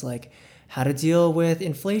while. It's like how to deal with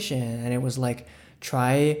inflation, and it was like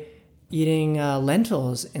try eating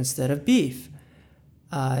lentils instead of beef.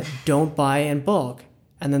 Don't buy in bulk.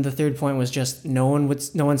 And then the third point was just no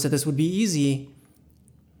one said this would be easy,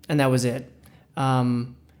 and that was it.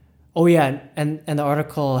 And the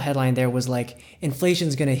article headline there was like,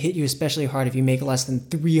 inflation's going to hit you especially hard if you make less than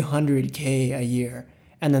 $300K a year.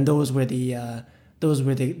 And then those were the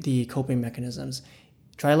coping mechanisms.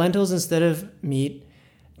 Try lentils instead of meat.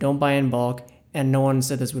 Don't buy in bulk. And no one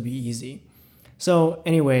said this would be easy. So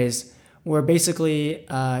anyways, we're basically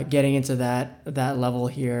getting into that level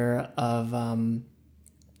here of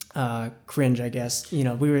cringe, I guess.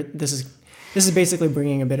 This is basically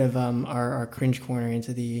bringing a bit of our cringe corner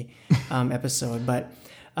into the episode. But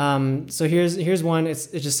so here's one.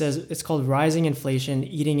 It just says it's called Rising Inflation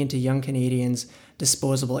Eating into Young Canadians'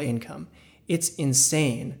 Disposable Income. It's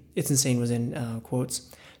insane. It's insane was in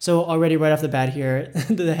quotes. So already right off the bat here,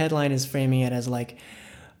 the headline is framing it as like,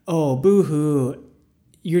 oh, boo-hoo,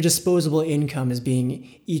 your disposable income is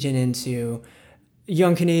being eaten into.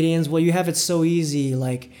 Young Canadians, well, you have it so easy.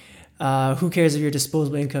 Like, who cares if your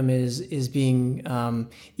disposable income is being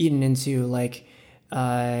eaten into? Like,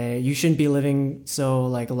 you shouldn't be living so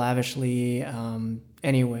like lavishly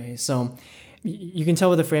anyway. So you can tell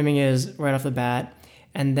what the framing is right off the bat.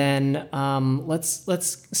 And then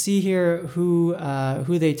let's see here who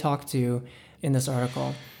they talk to. in this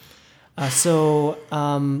article.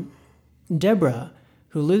 Deborah,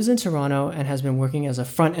 who lives in Toronto and has been working as a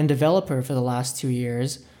front-end developer for the last 2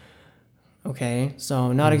 years. Okay,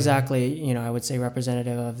 so not exactly, I would say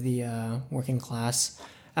representative of the working class.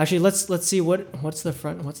 Actually, let's see what's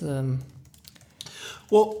the.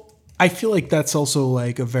 Well, I feel like that's also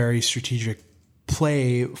like a very strategic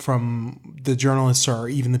play from the journalists or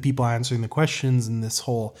even the people answering the questions in this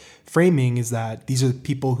whole framing, is that these are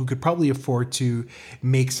people who could probably afford to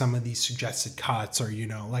make some of these suggested cuts, or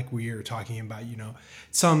like we were talking about,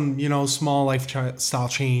 some small lifestyle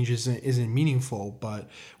change isn't meaningful. But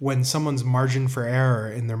when someone's margin for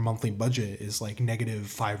error in their monthly budget is like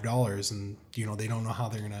negative $5, and they don't know how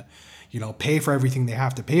they're gonna pay for everything they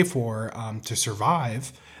have to pay for to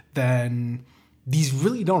survive, then these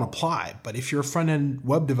really don't apply. But if you're a front-end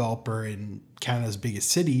web developer in Canada's biggest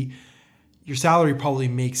city, your salary probably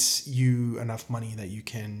makes you enough money that you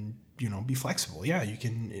can, be flexible. Yeah, you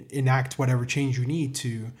can enact whatever change you need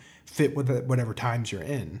to fit with whatever times you're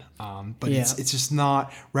in. But it's just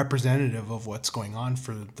not representative of what's going on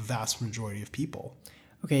for the vast majority of people.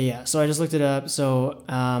 Okay, yeah. So I just looked it up. So,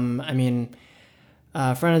 front-end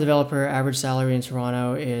developer average salary in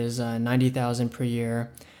Toronto is $90,000 per year.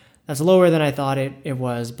 That's lower than I thought it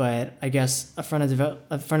was, but I guess a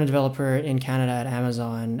front-end developer in Canada at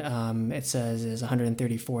Amazon, it says is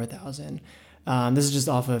 $134,000. This is just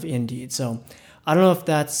off of Indeed, so I don't know if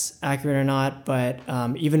that's accurate or not. But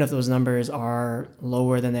even if those numbers are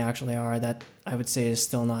lower than they actually are, that I would say is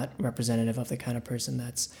still not representative of the kind of person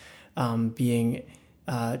that's being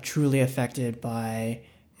truly affected by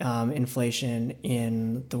inflation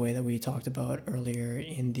in the way that we talked about earlier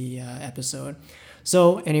in the episode.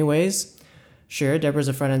 So anyways, sure, Deborah's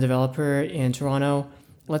a front-end developer in Toronto.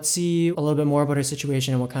 Let's see a little bit more about her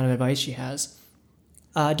situation and what kind of advice she has.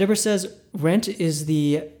 Deborah says rent is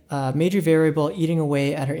the major variable eating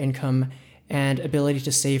away at her income and ability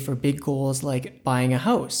to save for big goals like buying a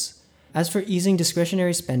house. As for easing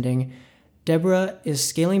discretionary spending, Deborah is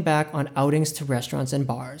scaling back on outings to restaurants and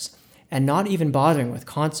bars, and not even bothering with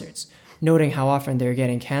concerts, noting how often they're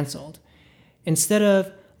getting canceled. Instead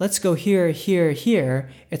of, let's go here, here, here,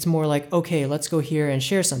 it's more like, okay, let's go here and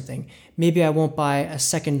share something. Maybe I won't buy a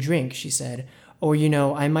second drink, she said. Or,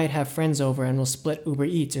 I might have friends over and we'll split Uber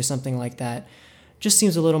Eats or something like that. Just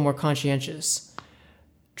seems a little more conscientious.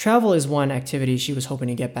 Travel is one activity she was hoping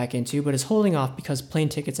to get back into, but is holding off because plane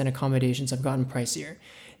tickets and accommodations have gotten pricier.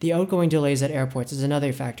 The outgoing delays at airports is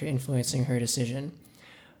another factor influencing her decision.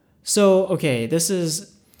 So, okay, this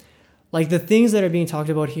is like the things that are being talked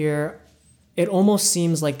about here. It almost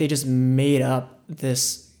seems like they just made up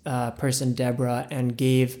this person, Deborah, and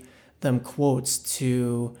gave them quotes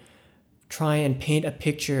to try and paint a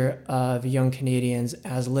picture of young Canadians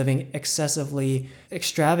as living excessively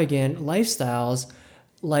extravagant lifestyles.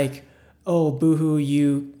 Like, oh, boohoo,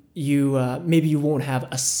 you maybe you won't have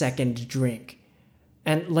a second drink.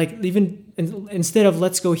 And like even instead of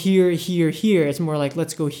let's go here, here, here, it's more like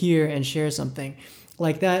let's go here and share something.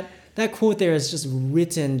 Like that quote there is just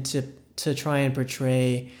written to try and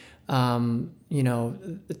portray,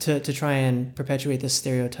 to try and perpetuate the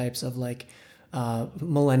stereotypes of like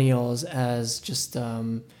millennials as just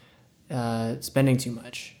spending too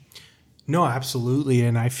much. No, absolutely,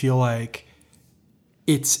 and I feel like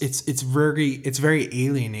it's very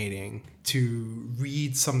alienating to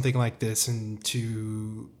read something like this, and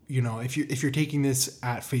to if you're taking this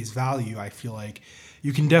at face value, I feel like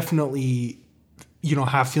you can definitely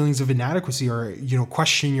have feelings of inadequacy, or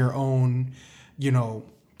question your own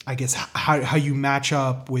I guess how you match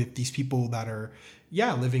up with these people that are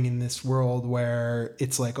living in this world where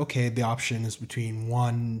it's like, okay, the option is between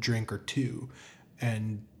one drink or two,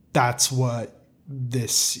 and that's what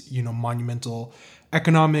this monumental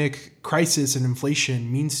economic crisis and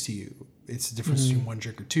inflation means to you. It's the difference between one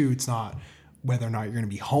drink or two. It's not whether or not you're going to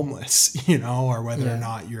be homeless, or whether or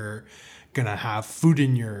not you're going to have food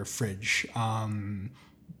in your fridge. And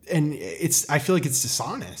I feel like it's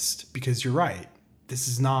dishonest, because you're right. This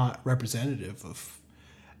is not representative of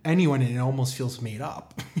anyone, and it almost feels made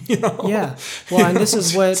up. Yeah. Well, and this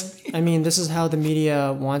is this is how the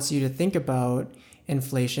media wants you to think about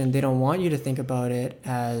inflation. They don't want you to think about it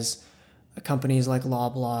as companies like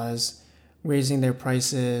Loblaws raising their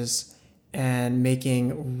prices and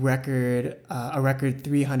making a record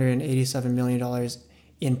 $387 million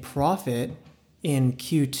in profit in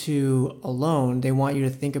Q2 alone. They want you to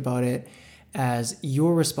think about it as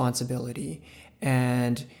your responsibility.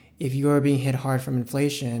 And if you're being hit hard from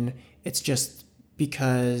inflation, it's just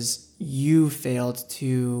because you failed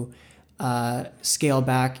to scale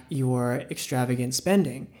back your extravagant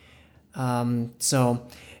spending. So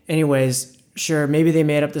anyways, sure, maybe they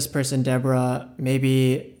made up this person, Deborah.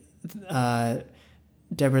 Maybe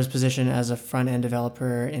Deborah's position as a front-end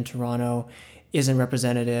developer in Toronto isn't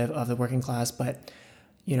representative of the working class, but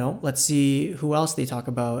let's see who else they talk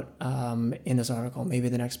about in this article. Maybe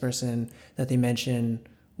the next person that they mention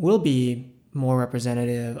will be more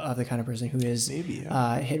representative of the kind of person who is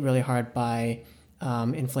hit really hard by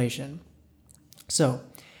inflation. So,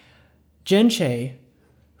 Jen Che,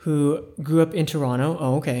 who grew up in Toronto,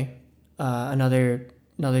 another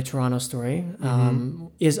Toronto story,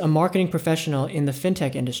 is a marketing professional in the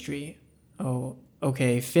fintech industry.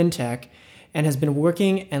 Fintech, and has been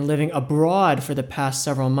working and living abroad for the past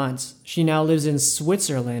several months. She now lives in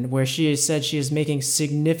Switzerland, where she has said she is making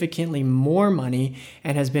significantly more money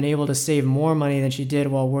and has been able to save more money than she did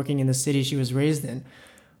while working in the city she was raised in.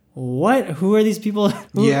 What? Who are these people?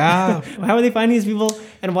 Yeah. How are they finding these people,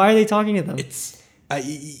 and why are they talking to them? It's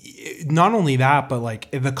not only that, but like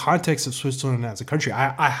in the context of Switzerland as a country,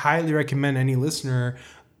 I highly recommend any listener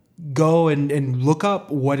go and look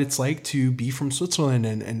up what it's like to be from Switzerland,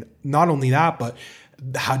 and not only that, but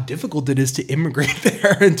how difficult it is to immigrate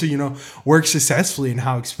there and to work successfully, and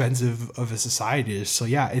how expensive of a society it is. So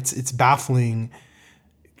yeah, it's baffling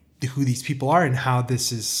who these people are and how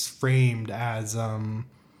this is framed as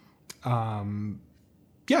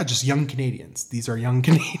just young Canadians. These are young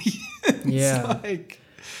Canadians. Yeah.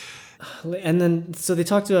 And then so they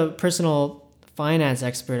talked to a personal finance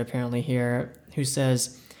expert apparently here who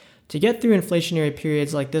says, to get through inflationary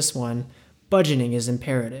periods like this one, budgeting is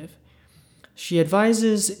imperative. She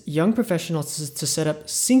advises young professionals to set up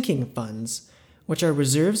sinking funds, which are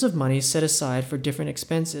reserves of money set aside for different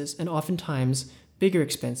expenses, and oftentimes bigger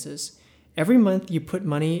expenses. Every month you put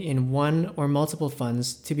money in one or multiple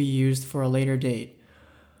funds to be used for a later date.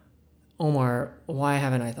 Omar, why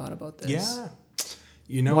haven't I thought about this?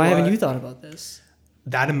 Yeah. Why haven't you thought about this?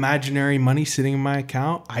 That imaginary money sitting in my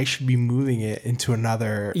account, I should be moving it into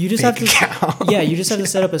another you just fake have to, account. Yeah, you just have to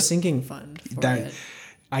set up a sinking fund for it.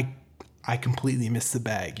 I completely missed the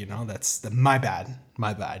bag, That's my bad.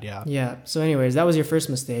 Yeah. Yeah. So anyways, that was your first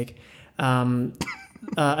mistake.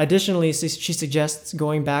 Additionally, she suggests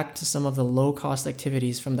going back to some of the low-cost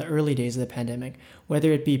activities from the early days of the pandemic,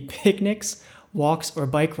 whether it be picnics, walks, or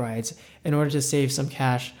bike rides, in order to save some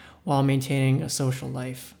cash while maintaining a social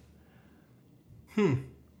life.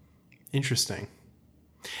 Interesting.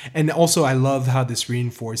 And also, I love how this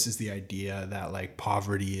reinforces the idea that like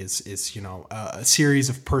poverty is a series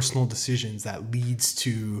of personal decisions that leads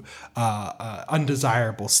to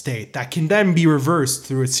undesirable state that can then be reversed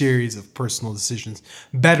through a series of personal decisions,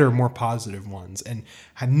 better, more positive ones, and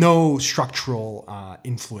have no structural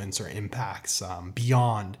influence or impacts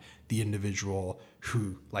beyond the individual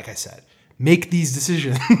who, like I said, make these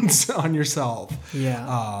decisions on yourself.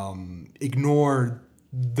 Yeah. Ignore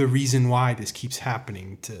the reason why this keeps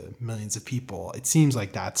happening to millions of people. It seems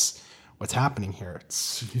like that's what's happening here.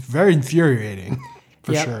 It's very infuriating,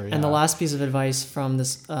 for sure. Yeah. And the last piece of advice from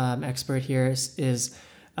this expert here is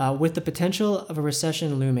with the potential of a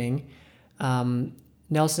recession looming,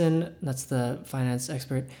 Nelson, that's the finance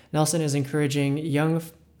expert, Nelson is encouraging young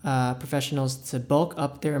professionals to bulk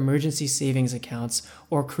up their emergency savings accounts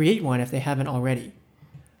or create one if they haven't already.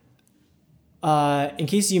 In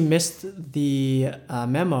case you missed the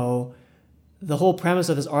memo, the whole premise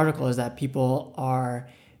of this article is that people are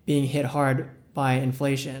being hit hard by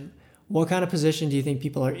inflation. What kind of position do you think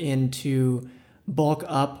people are in to bulk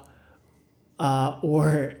up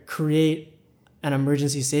or create an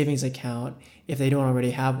emergency savings account if they don't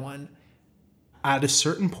already have one? At a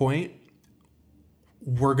certain point,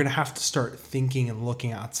 we're going to have to start thinking and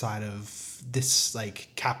looking outside of this like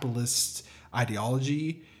capitalist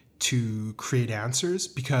ideology to create answers,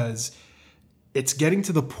 because it's getting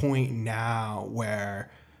to the point now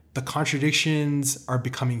where the contradictions are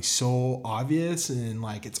becoming so obvious and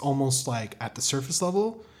like it's almost like at the surface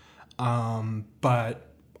level. But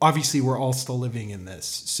obviously we're all still living in this.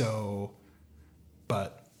 So,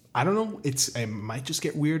 but I don't know. It might just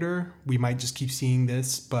get weirder. We might just keep seeing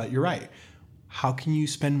this, but you're right. How can you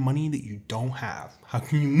spend money that you don't have? How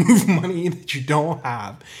can you move money that you don't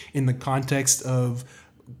have in the context of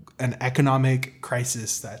an economic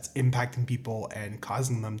crisis that's impacting people and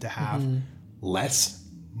causing them to have less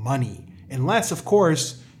money? Unless, of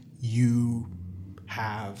course, you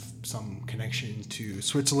have some connection to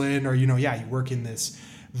Switzerland or, you work in this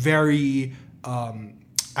very,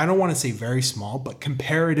 I don't want to say very small, but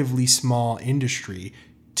comparatively small industry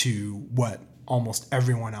to what almost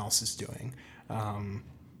everyone else is doing.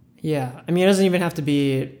 Yeah. I mean, it doesn't even have to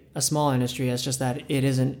be a small industry. It's just that it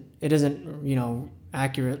isn't,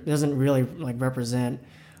 accurate. It doesn't really like represent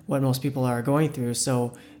what most people are going through.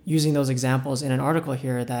 So using those examples in an article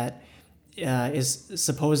here that is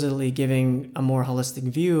supposedly giving a more holistic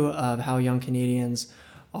view of how young Canadians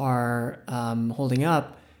are holding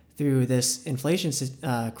up through this inflation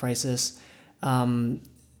crisis.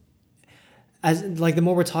 As like the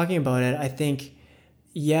more we're talking about it, I think,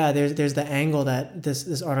 yeah, there's the angle that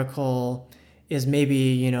this article is maybe,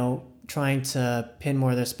 you know, trying to pin more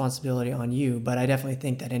of the responsibility on you. But I definitely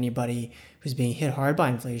think that anybody who's being hit hard by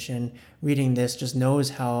inflation reading this just knows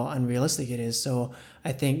how unrealistic it is. So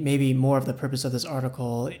I think maybe more of the purpose of this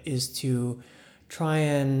article is to try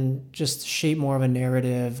and just shape more of a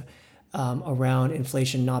narrative around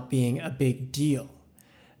inflation not being a big deal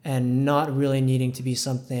and not really needing to be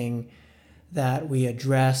something that we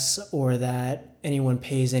address or that anyone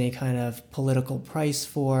pays any kind of political price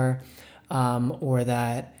for, or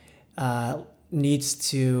that needs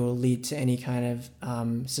to lead to any kind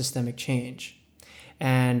of systemic change.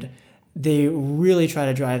 And they really try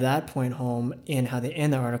to drive that point home in how they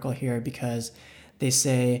end the article here, because they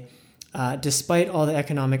say, despite all the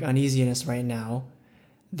economic uneasiness right now,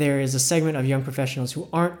 there is a segment of young professionals who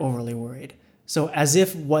aren't overly worried. So as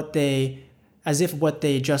if what they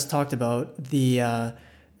just talked about, the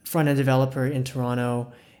front-end developer in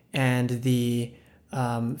Toronto and the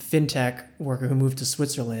fintech worker who moved to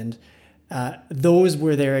Switzerland, those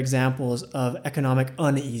were their examples of economic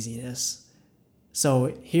uneasiness.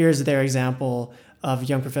 So here's their example of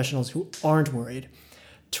young professionals who aren't worried.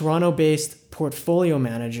 Toronto-based portfolio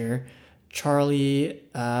manager Charlie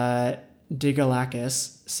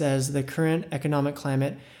Digalakis says the current economic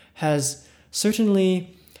climate has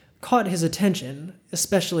certainly caught his attention,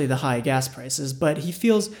 especially the high gas prices, but he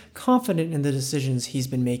feels confident in the decisions he's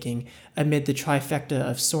been making amid the trifecta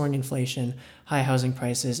of soaring inflation, high housing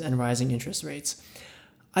prices, and rising interest rates.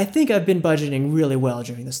 I think I've been budgeting really well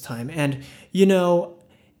during this time, and, you know,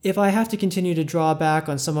 if I have to continue to draw back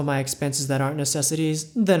on some of my expenses that aren't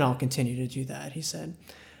necessities, then I'll continue to do that, he said.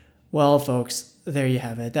 Well, folks, there you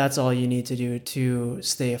have it. That's all you need to do to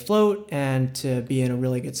stay afloat and to be in a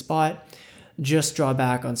really good spot. Just draw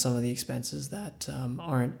back on some of the expenses that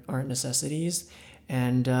aren't necessities,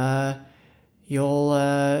 and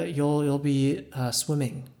you'll be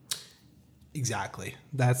swimming. Exactly.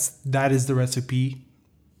 That is the recipe.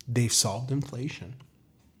 They've solved inflation.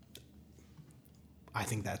 I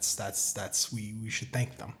think that's we should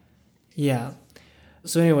thank them. Yeah.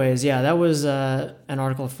 So anyways, yeah, that was an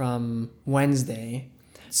article from Wednesday.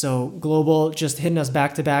 So Global just hitting us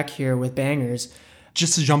back to back here with bangers.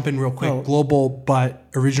 Just to jump in real quick, Global, but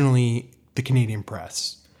originally the Canadian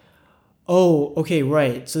Press. Oh, okay,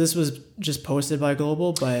 right. So this was just posted by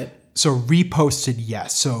Global, but... So reposted,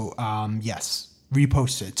 yes. So, yes,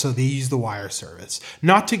 reposted. So they use the wire service.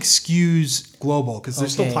 Not to excuse Global, because they're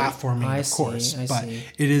still platforming, of course, but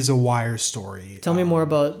it is a wire story. Tell me more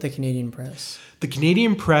about the Canadian Press. The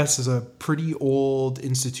Canadian Press is a pretty old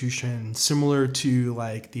institution, similar to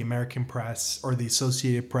like the American Press or the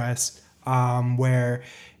Associated Press, where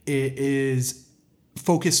it is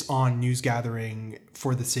focused on news gathering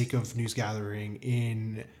for the sake of news gathering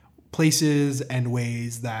in places and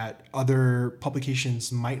ways that other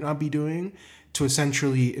publications might not be doing, to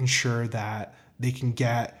essentially ensure that they can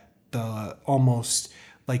get the almost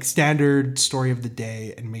like standard story of the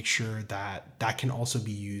day and make sure that that can also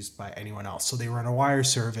be used by anyone else. So they run a wire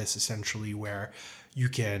service essentially where you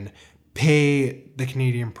can pay the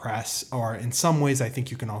Canadian Press, or in some ways I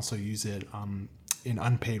think you can also use it in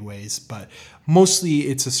unpaid ways, but mostly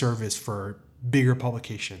it's a service for bigger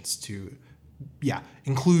publications to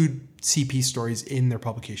include CP stories in their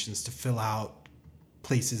publications to fill out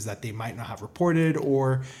places that they might not have reported,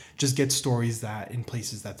 or just get stories that in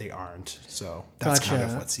places that they aren't. So that's kind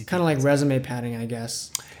of what CP kind of like resume padding, I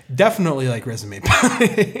guess. Definitely like resume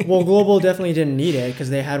padding. Well, Global definitely didn't need it because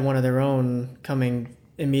they had one of their own coming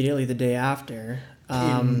immediately the day after.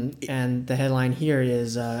 And the headline here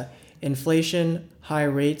is inflation, high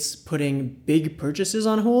rates putting big purchases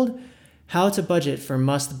on hold, how to budget for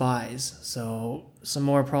must buys. So some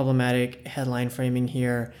more problematic headline framing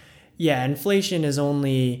here. Yeah, inflation is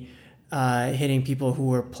only hitting people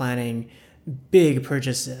who are planning big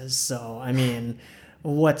purchases. So, I mean,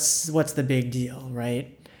 what's the big deal,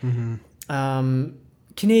 right? Mm-hmm.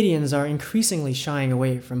 Canadians are increasingly shying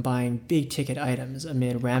away from buying big-ticket items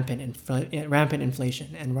amid rampant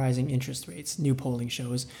inflation and rising interest rates, new polling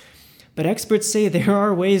shows. But experts say there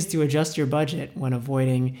are ways to adjust your budget when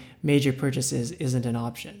avoiding major purchases isn't an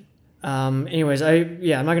option. Anyways, I'm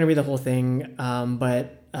not going to read the whole thing,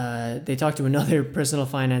 but they talked to another personal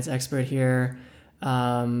finance expert here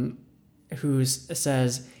who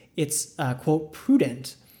says it's, quote,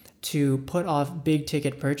 prudent to put off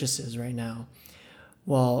big-ticket purchases right now.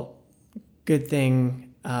 well, good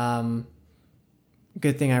thing I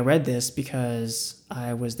read this, because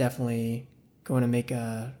I was definitely going to make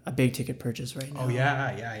a big ticket purchase right now. Oh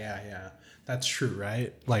yeah. That's true,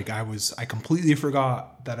 right? Like I completely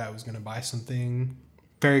forgot that I was gonna buy something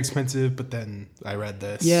very expensive, but then I read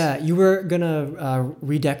this. Yeah, you were gonna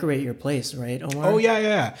redecorate your place, right, Omar? Oh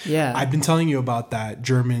yeah. Yeah. I've been telling you about that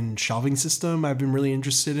German shelving system. I've been really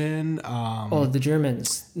interested in. The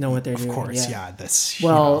Germans know what they're doing. Of course, yeah. That's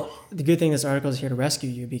well, the good thing this article is here to rescue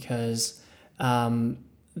you, because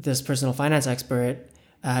this personal finance expert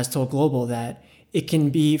has told Global that it can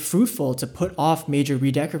be fruitful to put off major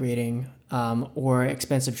redecorating or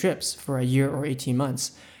expensive trips for a year or 18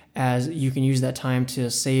 months, as you can use that time to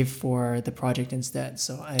save for the project instead.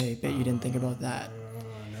 So I bet you didn't think about that.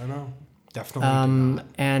 No. Definitely did not.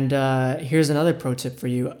 And here's another pro tip for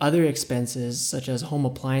you. Other expenses, such as home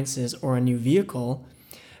appliances or a new vehicle,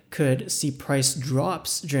 could see price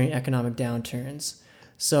drops during economic downturns.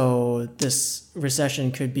 So this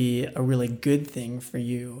recession could be a really good thing for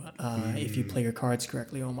you if you play your cards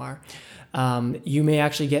correctly, Omar. You may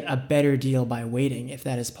actually get a better deal by waiting, if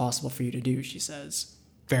that is possible for you to do, she says.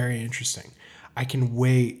 Very interesting. I can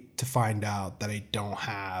wait to find out that I don't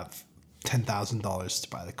have $10,000 to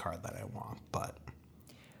buy the car that I want. But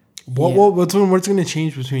what's going to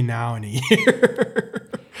change between now and a year?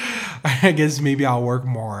 I guess maybe I'll work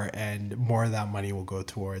more, and more of that money will go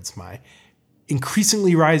towards my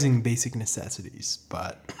increasingly rising basic necessities.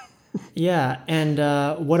 But yeah, and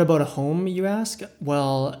what about a home, you ask?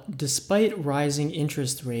 Well, despite rising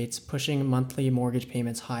interest rates pushing monthly mortgage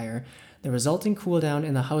payments higher, the resulting cool down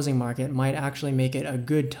in the housing market might actually make it a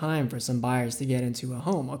good time for some buyers to get into a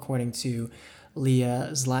home, according to Leah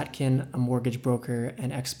Zlatkin, a mortgage broker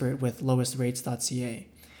and expert with lowestrates.ca.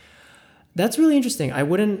 That's really interesting. I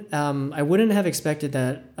wouldn't have expected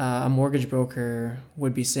that a mortgage broker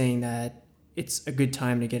would be saying that it's a good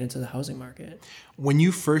time to get into the housing market. When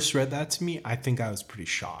you first read that to me, I think I was pretty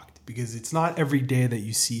shocked, because it's not every day that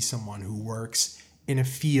you see someone who works in a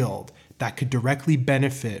field that could directly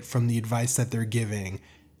benefit from the advice that they're giving,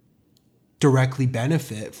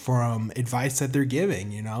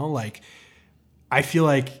 you know? Like, I feel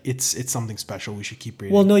like it's something special. We should keep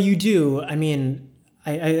reading. Well, no, you do. I mean,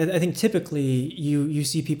 I think typically you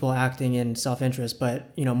see people acting in self-interest,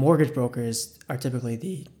 but, you know, mortgage brokers are typically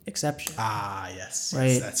the exception. Yes. Right?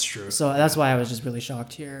 Yes, that's true. So that's why I was just really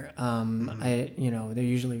shocked here. They're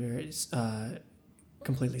usually very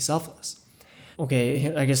completely selfless.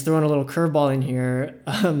 Okay, I guess throwing a little curveball in here,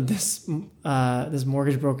 this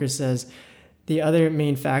mortgage broker says the other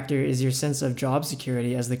main factor is your sense of job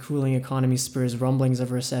security, as the cooling economy spurs rumblings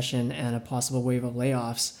of recession and a possible wave of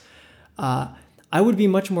layoffs. I would be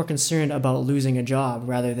much more concerned about losing a job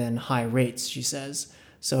rather than high rates, she says.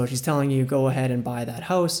 So she's telling you, go ahead and buy that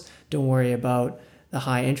house. Don't worry about the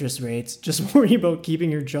high interest rates. Just worry about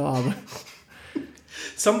keeping your job.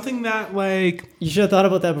 Something that, like, you should have thought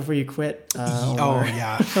about that before you quit.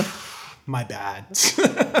 Yeah. My bad.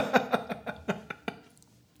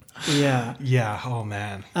 Yeah. Yeah. Oh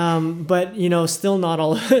man. But still not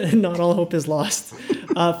all hope is lost.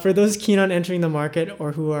 For those keen on entering the market,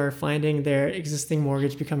 or who are finding their existing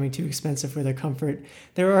mortgage becoming too expensive for their comfort,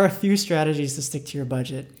 there are a few strategies to stick to your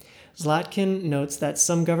budget. Zlatkin notes that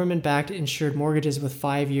some government-backed insured mortgages with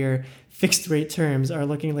 5-year fixed-rate terms are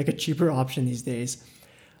looking like a cheaper option these days.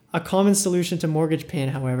 A common solution to mortgage pain,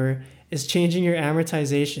 however, is changing your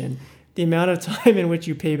amortization, the amount of time in which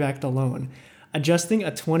you pay back the loan. Adjusting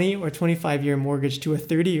a 20 or 25-year mortgage to a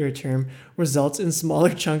 30-year term results in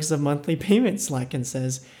smaller chunks of monthly payments, Zlatkin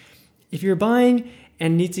says. If you're buying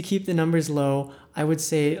and need to keep the numbers low, I would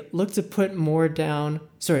say look to put down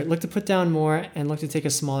more and look to take a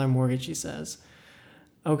smaller mortgage, he says.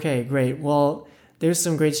 Okay, great. Well, there's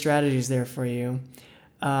some great strategies there for you.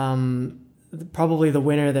 Probably the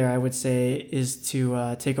winner there, I would say, is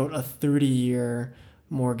to take out a 30-year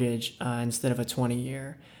mortgage instead of a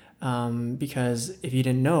 20-year. Because if you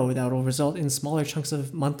didn't know, that will result in smaller chunks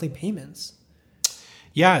of monthly payments.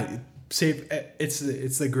 Yeah, it's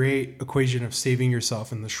the great equation of saving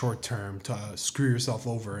yourself in the short term to screw yourself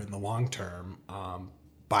over in the long term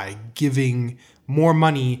by giving more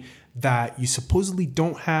money that you supposedly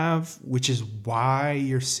don't have, which is why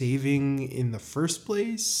you're saving in the first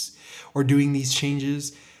place or doing these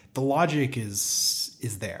changes. The logic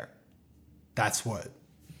is there. That's what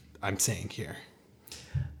I'm saying here.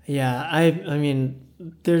 Yeah, I mean,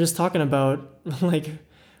 they're just talking about like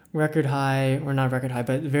record high, or not record high,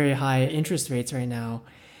 but very high interest rates right now.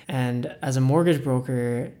 And as a mortgage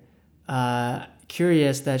broker,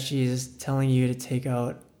 curious that she's telling you to take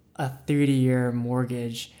out a 30-year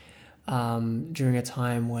mortgage. during a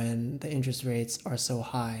time when the interest rates are so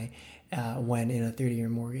high, when in a 30-year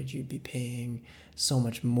mortgage you'd be paying so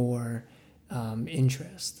much more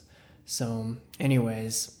interest. So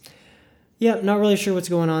anyways, yeah, not really sure what's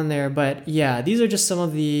going on there, but yeah, these are just some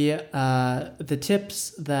of the tips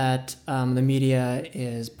that the media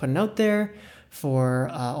is putting out there for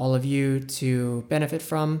all of you to benefit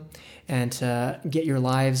from and to get your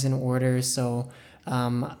lives in order. So,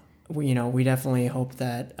 we definitely hope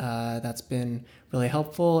that that's been really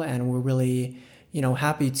helpful, and we're really,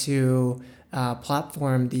 happy to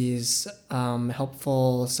platform these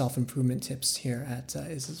helpful self-improvement tips here at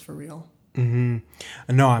Is This For Real?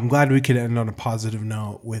 Mm-hmm. No, I'm glad we could end on a positive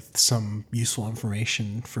note with some useful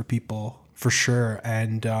information for people, for sure.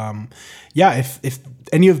 And if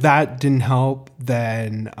any of that didn't help,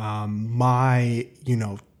 then my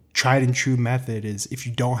tried and true method is, if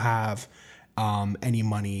you don't have any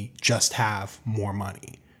money, just have more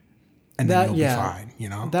money, and then you'll be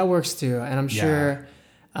fine. That works too. And I'm sure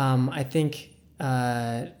I think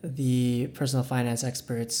the personal finance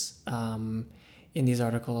experts in these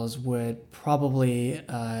articles would probably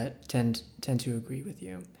tend to agree with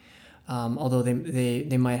you, although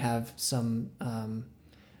they might have some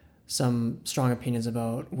strong opinions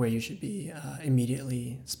about where you should be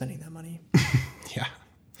immediately spending that money. Yeah,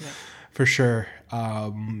 for sure.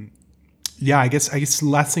 I guess the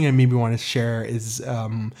last thing I maybe want to share is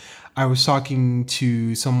I was talking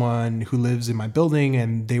to someone who lives in my building,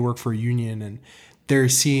 and they work for a union, and they're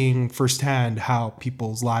seeing firsthand how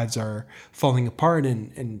people's lives are falling apart,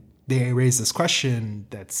 and they raise this question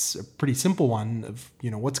that's a pretty simple one of,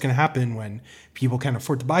 what's going to happen when people can't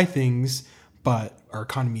afford to buy things, but our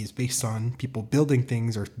economy is based on people building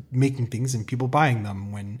things or making things and people buying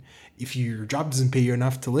them. If your job doesn't pay you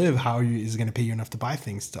enough to live, how is it going to pay you enough to buy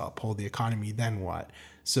things to uphold the economy? Then what?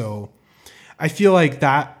 So I feel like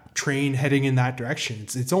that train heading in that direction,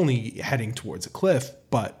 it's only heading towards a cliff,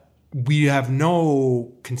 but we have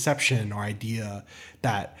no conception or idea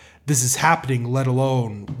that this is happening, let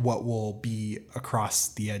alone what will be across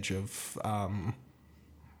the edge of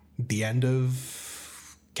the end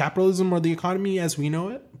of capitalism or the economy as we know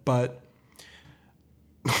it. But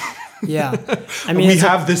yeah, I mean, we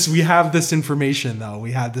have this information though.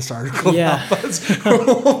 We had this article. Yeah,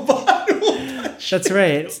 that's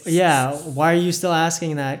right. Yeah, why are you still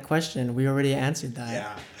asking that question? We already answered that.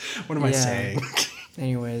 Yeah. What am I saying?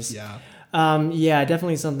 Anyways. Yeah.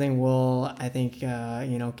 Definitely something we'll, I think,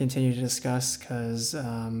 continue to discuss, because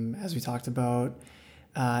as we talked about,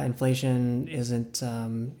 inflation isn't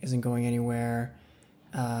going anywhere,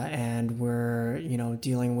 and we're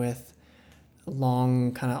dealing with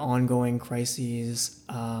long kind of ongoing crises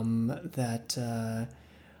that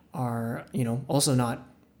are also not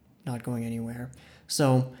going anywhere.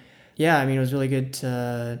 So it was really good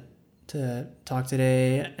to talk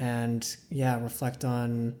today and reflect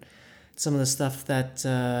on some of the stuff that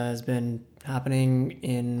has been happening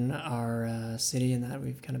in our city and that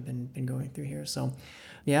we've kind of been going through here. So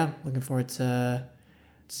looking forward to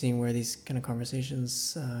seeing where these kind of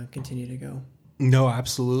conversations continue to go. No,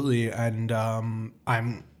 absolutely. And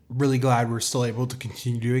I'm really glad we're still able to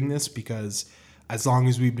continue doing this, because as long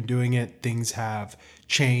as we've been doing it, things have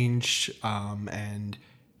changed, and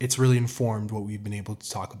it's really informed what we've been able to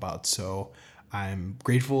talk about. So I'm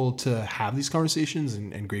grateful to have these conversations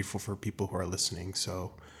and grateful for people who are listening.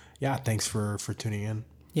 So thanks for tuning in.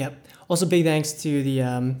 Yep. Also, big thanks to the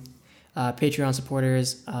Patreon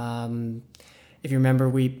supporters. If you remember,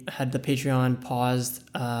 we had the Patreon paused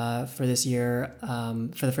for this year,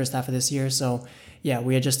 for the first half of this year. So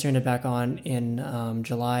we had just turned it back on in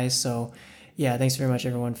July. So thanks very much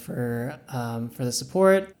everyone for the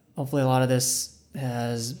support. Hopefully a lot of this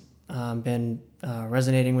has been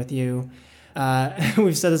resonating with you.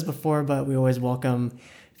 We've said this before, but we always welcome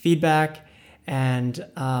feedback, and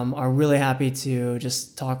are really happy to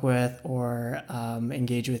just talk with or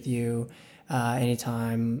engage with you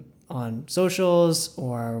anytime on socials,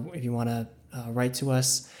 or if you want to write to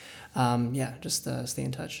us. Just stay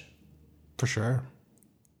in touch. For sure.